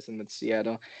sample size than with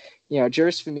Seattle.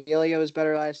 Juris Familia was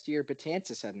better last year.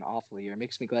 Betances had an awful year. It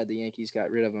makes me glad the Yankees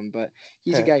got rid of him, but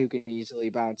he's a guy who can easily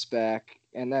bounce back.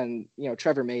 And then,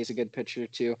 Trevor May is a good pitcher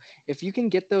too. If you can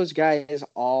get those guys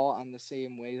all on the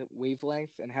same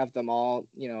wavelength and have them all,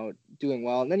 doing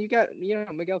well. And then you got,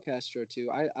 Miguel Castro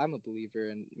too. I'm a believer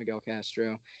in Miguel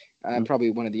Castro. I'm probably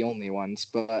one of the only ones,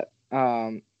 but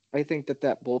I think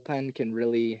that bullpen can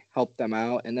really help them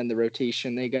out. And then the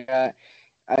rotation they got,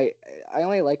 I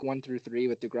only like 1 through 3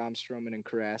 with DeGrom, Stroman, and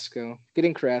Carrasco.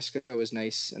 Getting Carrasco was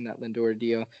nice in that Lindor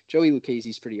deal. Joey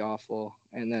Lucchese's pretty awful.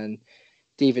 And then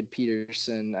David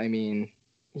Peterson, I mean,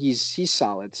 he's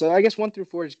solid. So I guess 1 through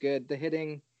 4 is good. The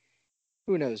hitting,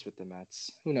 who knows with the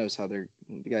Mets? Who knows how the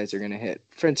guys are going to hit?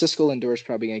 Francisco Lindor's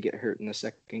probably going to get hurt in the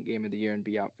second game of the year and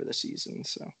be out for the season.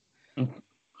 So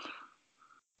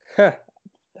that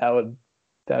would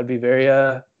be very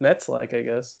Mets-like, I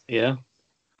guess. Yeah.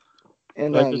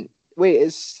 And then, wait,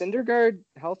 is Syndergaard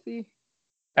healthy?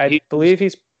 I believe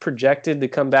he's projected to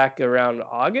come back around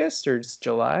August or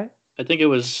July. I think it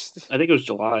was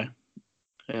July.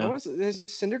 Yeah. Has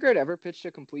Syndergaard ever pitched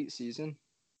a complete season?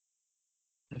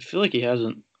 I feel like he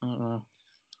hasn't. I don't know.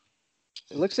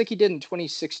 It looks like he did in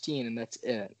 2016, and that's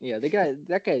it. Yeah,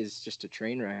 that guy is just a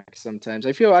train wreck sometimes.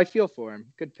 I feel for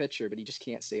him. Good pitcher, but he just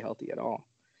can't stay healthy at all.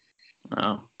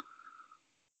 No.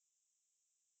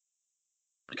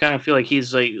 I kind of feel like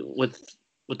he's like with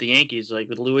the Yankees, like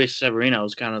with Luis Severino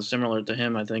is kind of similar to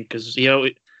him, I think, because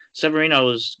Severino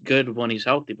is good when he's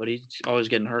healthy, but he's always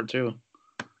getting hurt too.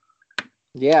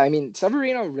 Yeah, I mean,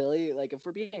 Severino really, like, if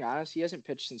we're being honest, he hasn't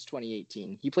pitched since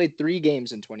 2018. He played 3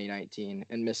 games in 2019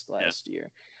 and missed last year.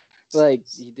 Like,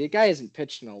 the guy hasn't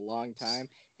pitched in a long time,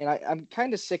 and I'm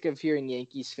kind of sick of hearing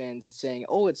Yankees fans saying,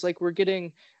 "Oh, it's like we're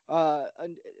getting."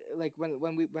 Like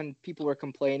when people were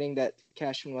complaining that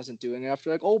Cashman wasn't doing enough,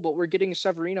 they're like, oh, but we're getting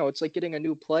Severino. It's like getting a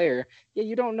new player. Yeah,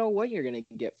 you don't know what you're gonna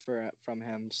get from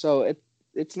him. So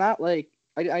it's not like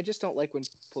I just don't like when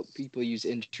people use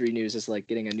injury news as like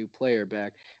getting a new player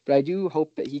back. But I do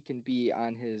hope that he can be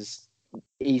on his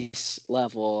ace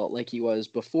level like he was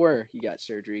before he got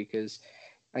surgery. Because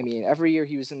I mean, every year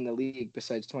he was in the league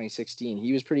besides 2016,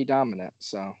 he was pretty dominant.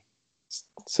 So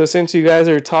since you guys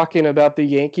are talking about the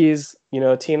Yankees,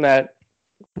 a team that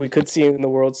we could see in the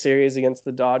World Series against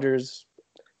the Dodgers,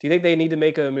 do you think they need to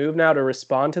make a move now to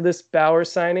respond to this Bauer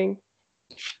signing?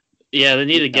 Yeah, they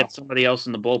need to get somebody else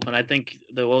in the bullpen. I think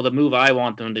the move I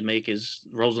want them to make is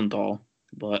Rosenthal.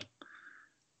 But,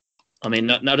 I mean,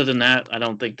 other than that, I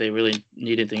don't think they really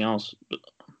need anything else.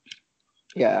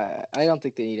 Yeah, I don't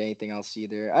think they need anything else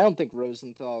either. I don't think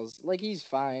Rosenthal's, like, he's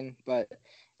fine, but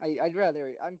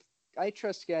I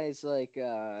trust guys like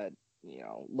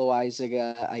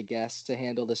Loaizaga, I guess, to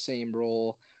handle the same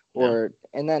role.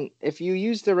 And then if you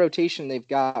use the rotation they've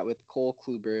got with Cole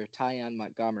Kluber, Tyon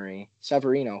Montgomery,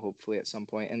 Severino, hopefully at some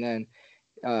point, and then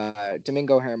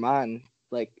Domingo Germán,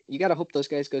 like, you got to hope those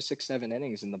guys go 6-7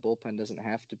 innings and the bullpen doesn't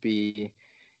have to be,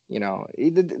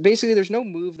 basically there's no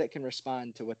move that can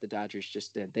respond to what the Dodgers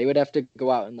just did. They would have to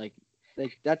go out and like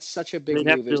that's such a big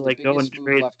move. It's the biggest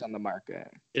move left on the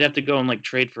market. They'd have to go and like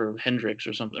trade for Hendricks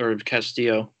or something, or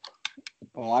Castillo.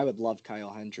 Oh, I would love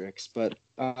Kyle Hendricks, but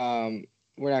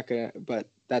we're not gonna. But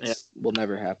will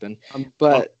never happen.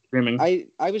 But I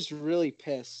was really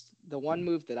pissed. The one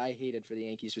move that I hated for the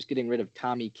Yankees was getting rid of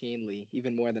Tommy Kahnle,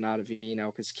 even more than Ottavino,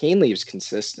 because Kahnle was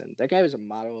consistent. That guy was a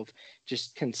model of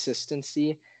just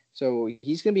consistency. So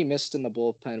he's going to be missed in the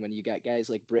bullpen when you got guys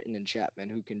like Britton and Chapman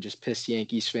who can just piss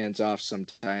Yankees fans off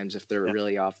sometimes if they're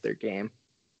really off their game.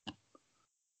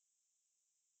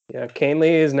 Yeah, Kahnle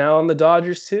is now on the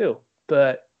Dodgers too.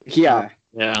 But I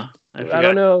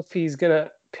don't know if he's going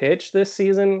to pitch this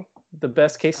season. The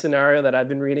best case scenario that I've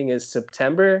been reading is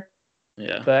September.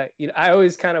 Yeah. But I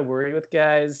always kind of worry with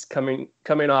guys coming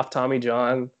off Tommy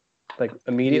John like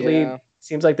immediately. Yeah.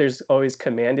 Seems like there's always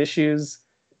command issues.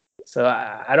 So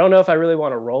I don't know if I really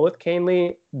want to roll with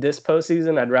Kahnle this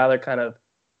postseason. I'd rather kind of,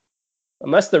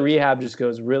 unless the rehab just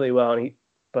goes really well,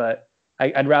 but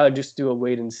I'd rather just do a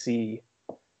wait and see.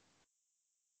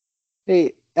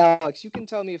 Hey, Alex, you can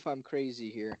tell me if I'm crazy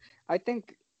here. I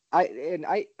think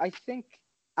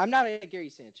I'm not a Gary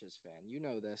Sanchez fan. You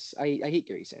know this. I hate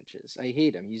Gary Sanchez. I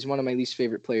hate him. He's one of my least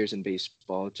favorite players in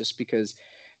baseball just because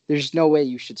there's no way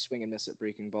you should swing and miss at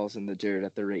breaking balls in the dirt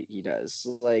at the rate he does.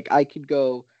 Like, I could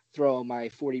go throw my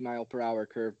 40-mile-per-hour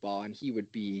curveball and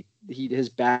his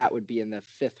bat would be in the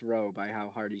fifth row by how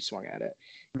hard he swung at it.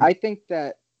 I think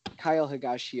that Kyle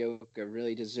Higashioka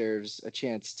really deserves a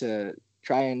chance to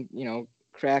try and,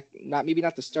 crack maybe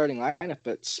not the starting lineup,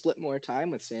 but split more time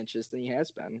with Sanchez than he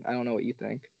has been. I don't know what you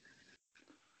think.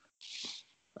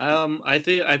 I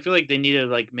feel like they need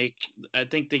to I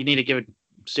think they need to give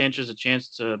Sanchez a chance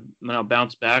to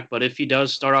bounce back. But if he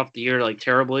does start off the year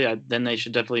terribly, then they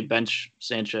should definitely bench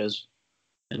Sanchez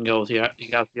and go with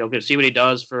Higashioka. See what he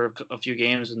does for a few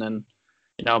games, and then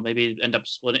maybe end up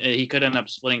splitting. He could end up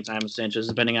splitting time with Sanchez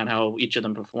depending on how each of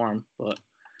them perform. But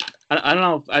I don't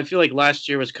know. I feel like last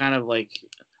year was kind of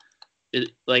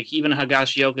even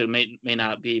Higashioka may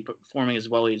not be performing as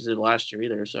well as he did last year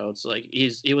either. So it's like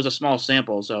he was a small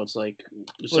sample. So it's like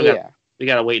we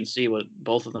got to wait and see what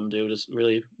both of them do to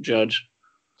really judge.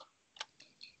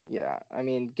 Yeah, I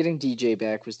mean, getting DJ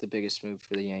back was the biggest move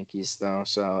for the Yankees, though.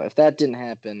 So if that didn't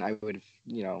happen, I would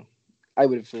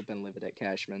have been livid at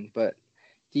Cashman. But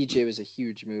DJ was a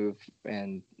huge move,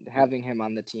 and having him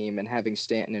on the team and having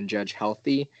Stanton and Judge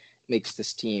healthy makes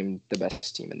this team the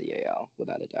best team in the AL,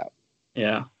 without a doubt.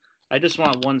 Yeah, I just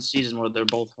want one season where they're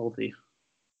both healthy.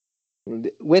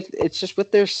 It's just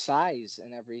with their size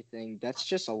and everything, that's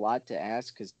just a lot to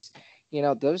ask because,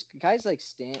 those guys like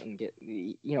Stanton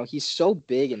he's so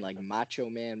big and macho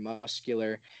man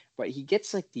muscular, but he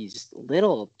gets these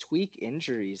little tweak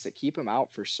injuries that keep him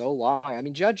out for so long. I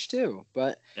mean, Judge too,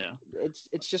 but yeah,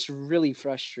 it's just really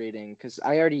frustrating because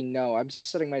I already know I'm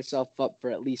setting myself up for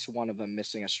at least one of them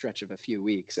missing a stretch of a few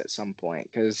weeks at some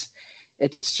point because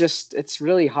it's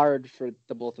really hard for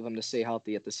the both of them to stay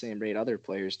healthy at the same rate other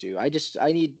players do. I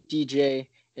need DJ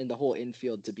and the whole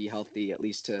infield to be healthy at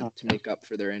least to make up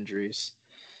for their injuries.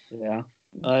 Yeah.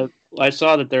 I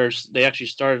saw that they actually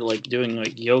started doing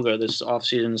yoga this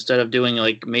offseason instead of doing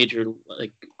major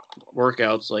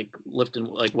workouts lifting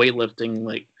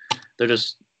weightlifting. They're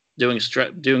just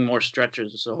doing more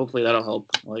stretches. So hopefully that'll help.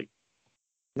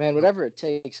 Man, whatever it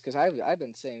takes, because I've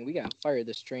been saying we gotta fire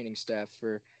this training staff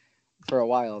for a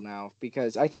while now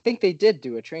because I think they did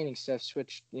do a training staff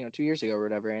switch 2 years ago or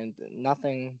whatever, and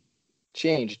nothing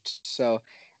changed. So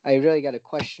I really got to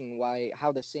question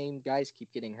how the same guys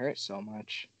keep getting hurt so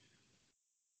much.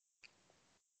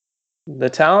 The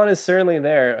talent is certainly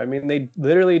there. I mean, they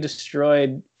literally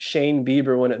destroyed Shane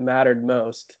Bieber when it mattered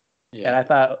most. Yeah. And I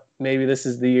thought maybe this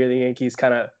is the year the Yankees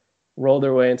kind of rolled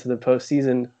their way into the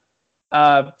postseason.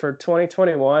 For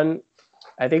 2021,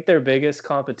 I think their biggest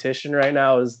competition right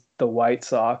now is the White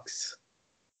Sox.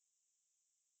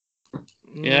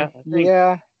 Yeah.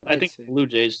 I think Blue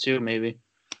Jays too, maybe.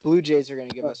 Blue Jays are going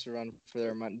to give us a run for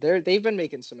their money. They've been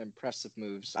making some impressive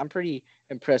moves. I'm pretty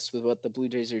impressed with what the Blue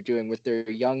Jays are doing with their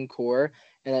young core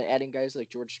and then adding guys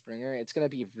like George Springer. It's going to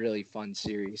be a really fun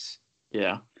series.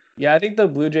 Yeah. Yeah, I think the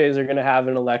Blue Jays are going to have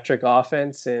an electric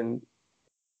offense, and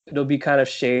it'll be kind of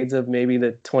shades of maybe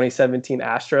the 2017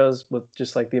 Astros with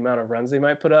just the amount of runs they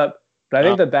might put up. But I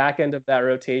think the back end of that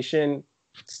rotation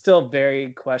still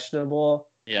very questionable.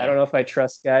 Yeah. I don't know if I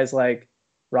trust guys like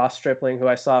Ross Stripling, who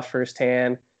I saw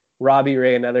firsthand, Robbie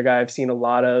Ray, another guy I've seen a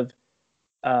lot of,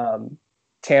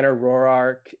 Tanner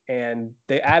Roark, and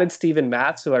they added Steven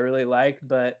Matz, who I really like,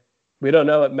 but we don't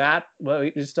know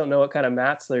we just don't know what kind of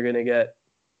Matz they're going to get.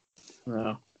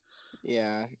 No.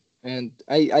 Yeah, and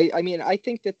I mean, I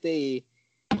think that they,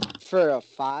 for a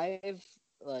 5,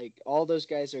 all those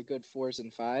guys are good 4s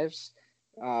and 5s.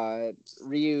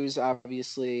 Ryu's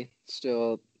obviously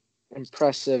still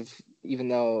impressive, even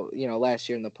though last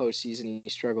year in the postseason he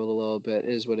struggled a little bit.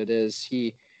 It is what it is.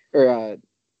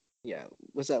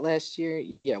 Was that last year?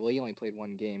 Yeah, well, he only played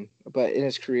one game, but in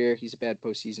his career he's a bad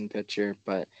postseason pitcher.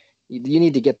 But you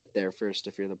need to get there first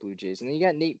if you're the Blue Jays. And then you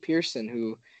got Nate Pearson,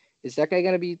 who is that guy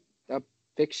going to be a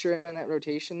fixture in that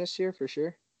rotation this year for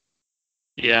sure?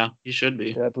 Yeah, he should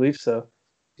be. Yeah, I believe so.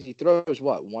 He throws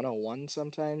 101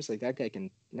 sometimes.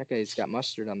 That guy's got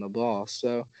mustard on the ball.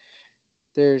 So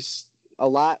there's a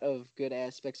lot of good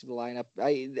aspects of the lineup.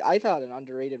 I thought an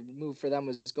underrated move for them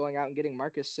was going out and getting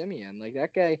Marcus Semien.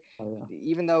 That guy,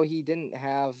 even though he didn't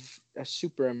have a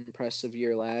super impressive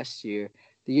year last year,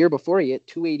 the year before he hit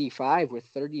 285 with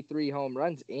 33 home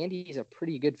runs, and he's a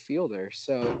pretty good fielder.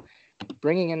 So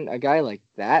bringing in a guy like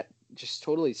that just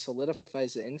totally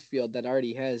solidifies the infield that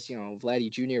already has, Vladdy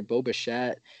Jr., Bo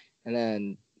Bichette, and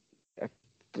then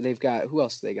they've got, who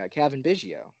else they got? Kevin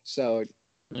Biggio. So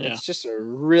it's just a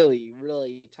really,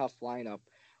 really tough lineup.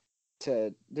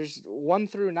 there's 1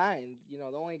 through 9. The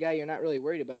only guy you're not really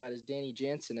worried about is Danny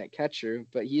Jansen at catcher,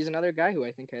 but he's another guy who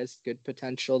I think has good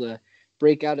potential to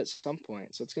break out at some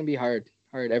point. So it's going to be hard.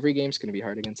 Every game's going to be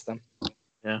hard against them.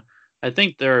 Yeah. I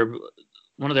think they're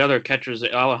one of the other catchers,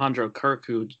 Alejandro Kirk,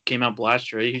 who came up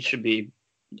last year. He should be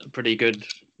pretty good.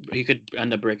 He could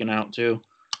end up breaking out too.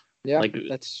 Yeah,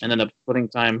 and end up putting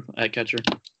time at catcher.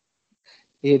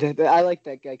 Yeah, I like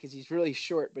that guy because he's really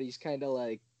short, but he's kind of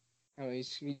like,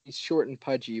 he's short and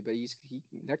pudgy, but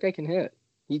that guy can hit.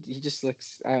 He just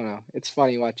looks, I don't know. It's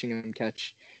funny watching him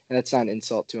catch, and that's not an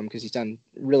insult to him because he's done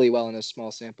really well in a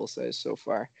small sample size so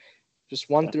far. Just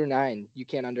 1 through 9, you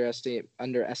can't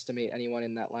underestimate anyone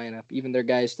in that lineup. Even their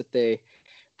guys that they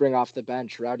bring off the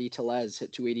bench. Rowdy Tellez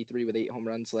hit 283 with 8 home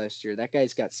runs last year. That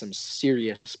guy's got some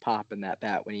serious pop in that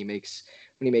bat when he makes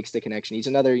the connection. He's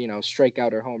another,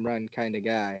 strikeout or home run kind of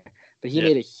guy. But he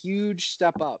made a huge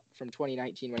step up from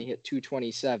 2019 when he hit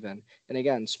 227. And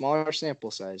again, smaller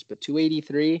sample size, but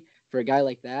 283 for a guy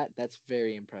like that, that's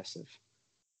very impressive.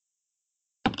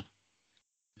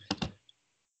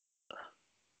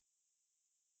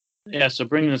 Yeah, so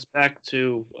bringing this back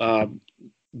to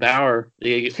Bauer, do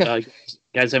you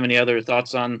guys have any other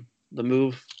thoughts on the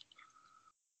move?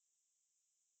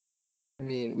 I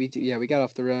mean, we got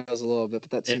off the rails a little bit,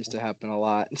 but that seems to happen a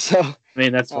lot. So I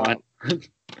mean, that's fine.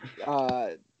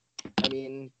 I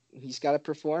mean, he's got to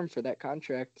perform for that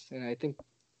contract, and I think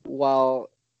while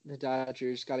the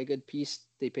Dodgers got a good piece,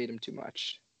 they paid him too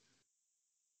much.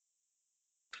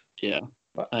 Yeah,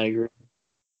 I agree.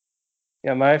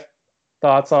 Yeah, my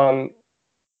thoughts on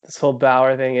this whole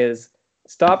Bauer thing is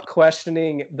stop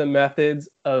questioning the methods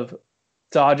of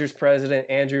Dodgers president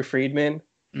Andrew Friedman.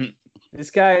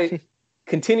 This guy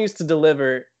continues to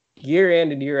deliver year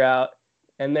in and year out,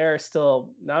 and there are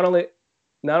still not only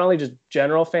just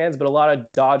general fans, but a lot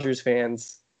of Dodgers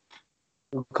fans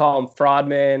who call him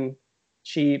fraudman,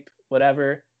 cheap,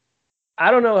 whatever.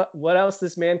 I don't know what else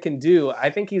this man can do.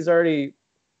 I think he's already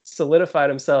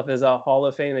solidified himself as a Hall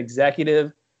of Fame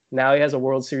executive. Now he has a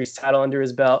World Series title under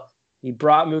his belt. He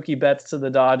brought Mookie Betts to the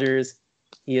Dodgers.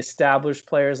 He established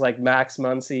players like Max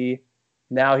Muncy.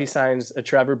 Now he signs a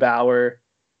Trevor Bauer.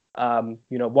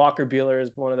 Walker Buehler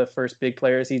is one of the first big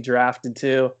players he drafted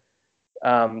too.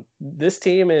 This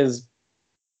team is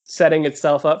setting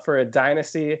itself up for a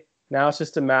dynasty. Now it's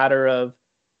just a matter of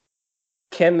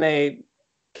can they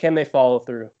follow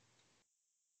through?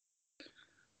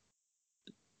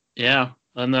 Yeah.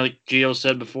 And like Gio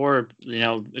said before,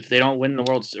 if they don't win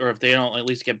the or if they don't at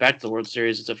least get back to the World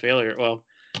Series, it's a failure. Well,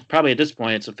 probably at this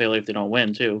point, it's a failure if they don't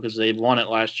win too, because they won it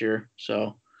last year.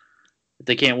 So if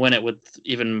they can't win it with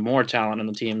even more talent on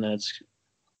the team, then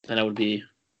it would be,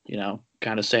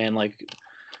 kind of saying like,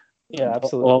 yeah,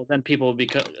 absolutely. Well, then people will be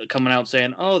coming out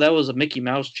saying, "Oh, that was a Mickey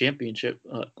Mouse championship."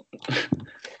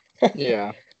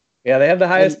 Yeah. Yeah, they have the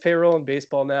highest payroll in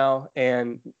baseball now,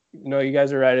 and you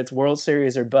guys are right. It's World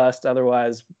Series or bust.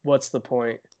 Otherwise, what's the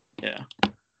point? Yeah.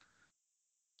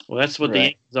 Well, that's what the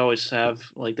Yankees always have.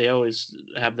 Like, they always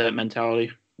have that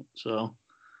mentality. So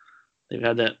they've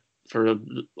had that for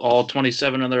all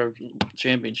 27 of their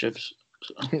championships.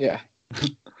 So. Yeah.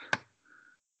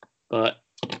 But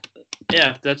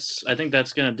yeah, I think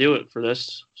that's gonna do it for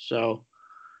this. So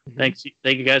thank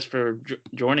you guys for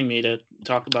joining me to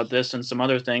talk about this and some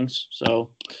other things.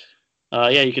 So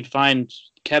you could find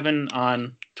Kevin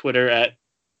on Twitter at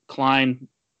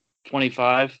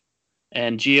Klein25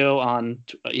 and Gio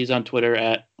he's on Twitter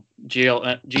at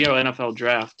Gio NFL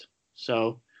Draft.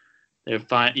 So you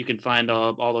can find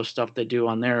all those stuff they do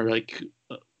on there. Like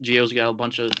Gio's got a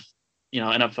bunch of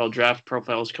NFL Draft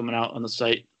profiles coming out on the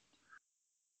site.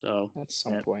 So at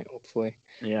some point, hopefully.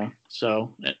 Yeah.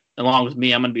 So along with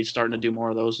me, I'm going to be starting to do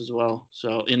more of those as well.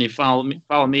 So and you follow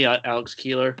me at Alex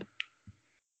Keeler.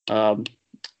 And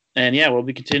yeah, we'll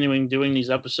be continuing doing these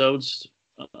episodes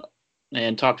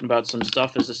and talking about some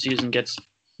stuff as the season gets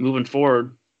moving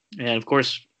forward. And of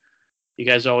course, you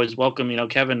guys are always welcome.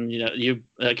 Kevin, you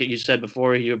like you said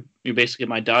before, you're basically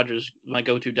my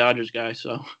go-to Dodgers guy.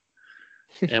 So,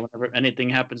 and whenever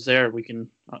anything happens there,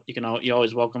 you're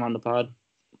always welcome on the pod.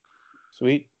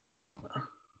 Sweet.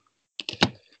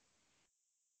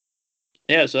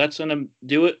 Yeah, so that's gonna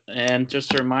do it. And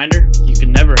just a reminder, you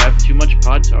can never have too much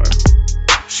pod tar.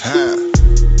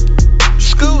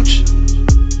 Scooch,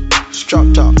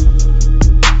 strop top,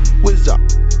 whiz up,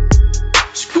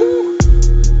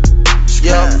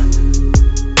 yeah.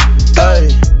 Hey,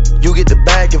 you get the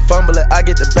bag bag and fumble it. I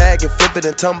get the bag and flip it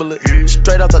and tumble it.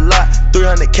 Straight off the lot,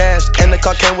 300 cash, and the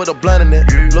car came with a blunt in it.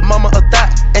 Lil' mama a thot,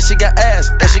 and she got ass,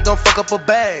 and she gon' fuck up her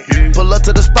bag. Pull up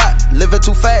to the spot, living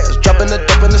too fast, dropping the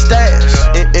dope in the stash.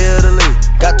 In Italy,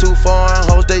 got 2 foreign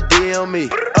hoes, they DM me.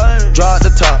 Draw at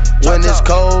the top when it's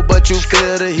cold, but you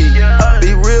feel the heat.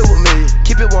 Be real with me,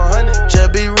 keep it 100,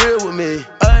 just be real with me.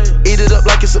 Eat it up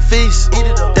like it's a feast.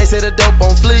 They say the dope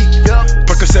on fleek.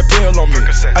 Percocet pill on me.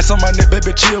 Ice on my neck,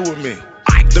 baby, chill with me.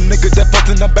 Them niggas that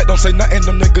fucked in the back don't say nothing,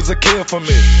 them niggas a kill for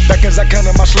me. Back as I can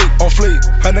in my sleep, on fleek.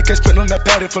 100K spent on that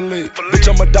patty for lead. Bitch,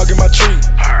 I'm a dog in my tree.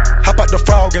 Hop out the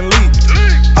frog and leave.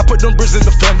 I put them bricks in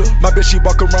the fender. My bitch, she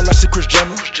walk around like she Kris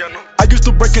Jenner. I used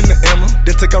to break in the Emma,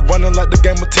 then take out running like the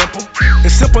game of Temple.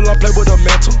 It's simple, I play with a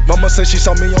mantle. Mama said she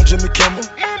saw me on Jimmy Kimmel.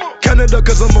 Canada,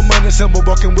 cause I'm a money symbol.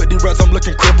 Walking with the rats, I'm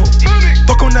looking crippled.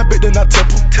 Fuck on that bitch, then I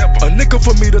temple. A nickel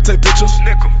for me to take pictures.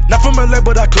 Not from LA,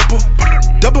 but I clip her.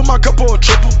 Double my cup or a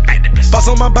triple. Box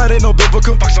on my body, no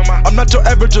biblical. I'm not your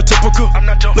average or typical.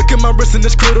 Look at my wrist and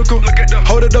it's critical.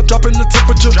 Hold it up, dropping the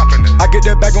temperature. I get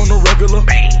that bag on the regular.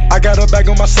 I got a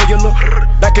bag on my cellular.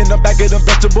 Back in the bag of them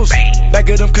vegetables. Bag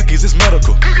of them cookies, it's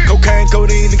medical. Cocaine,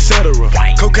 codeine, etc.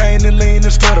 Cocaine and lean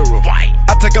is federal.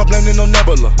 I take off landing on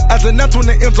Nebula. As an ant's when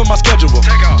it ends on my schedule.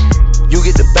 You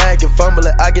get the bag and fumble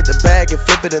it. I get the bag and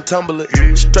flip it and tumble it.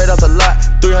 Straight off the lot,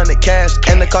 300 cash,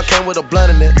 and the car came with a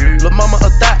blunt in it. Lil' mama a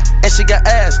thot, and she got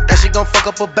ass, and she gon' fuck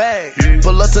up her bag.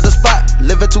 Pull up to the spot,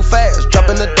 living too fast,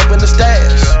 dropping the dope in the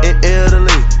stash. In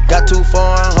Italy, got 2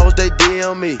 foreign hoes, they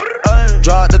DM me.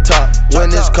 Draw at the top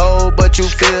when it's cold, but you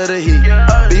feel the heat.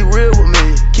 Be real with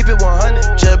me, keep it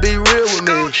 100, just be real with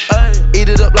me. Eat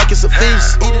it up like it's a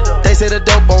feast. They say the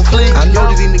dope on fleek. I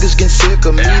know that these niggas getting sick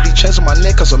of me. These chains on my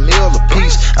neck cause a meal a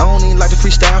piece. I don't even like to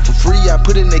freestyle for free. I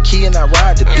put in the key and I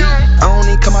ride the beat. I don't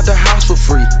even come out the house for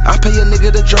free. I pay a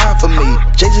nigga to drive for me.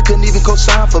 Jay-Z couldn't even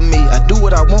co-sign for me. I do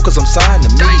what I want cause I'm signed to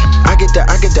me. I get the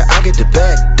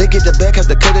bag. They get the bag, have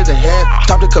to cut it in half.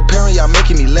 Stop the comparing, y'all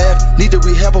making me laugh. Need to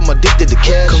rehab, I'm addicted to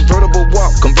cash. Convertible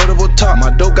walk, convertible talk.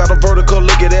 My dope got a vertical,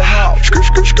 look at it how.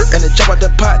 And it jump out the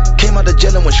pot. Came out the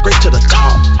jet and went straight to the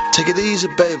top. Take it easy,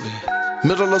 baby.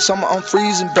 Middle of summer, I'm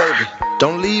freezing, baby.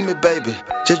 Don't leave me, baby.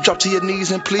 Just drop to your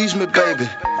knees and please me, baby.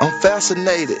 I'm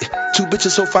fascinated. 2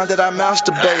 bitches so fine that I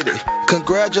masturbated.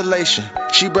 Congratulations.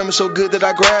 She bring me so good that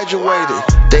I graduated.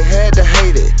 They had to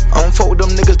hate it. I don't fuck with them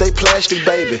niggas, they plastic,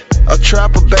 baby. A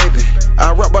trapper, baby.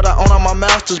 I rap but I own all my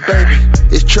masters, baby.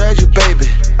 It's tragic, baby.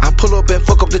 I pull up and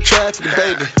fuck up the traffic,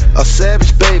 baby. A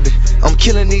savage, baby. I'm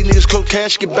killing these niggas, close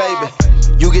casket, baby.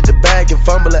 You get the bag and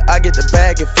fumble it. I get the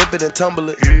bag and flip it and tumble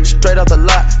it. Straight off the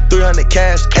lot, 300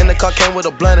 cash, and the car came with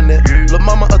a blunt in it. Lil'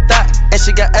 mama a thot, and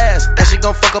she got ass, and she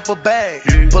gon' fuck up her bag.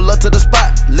 Pull up to the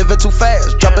spot, living too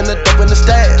fast, dropping the dope in the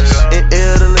stash. In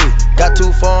Italy, got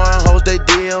 2 foreign hoes, they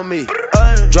DM me.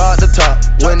 Draw at the top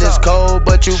when it's cold,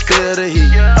 but you feel the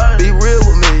heat. Be real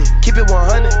with me, keep it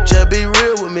 100, just be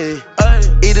real with me.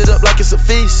 Eat it up like it's a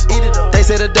feast. They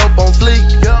say the dope on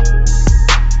fleek.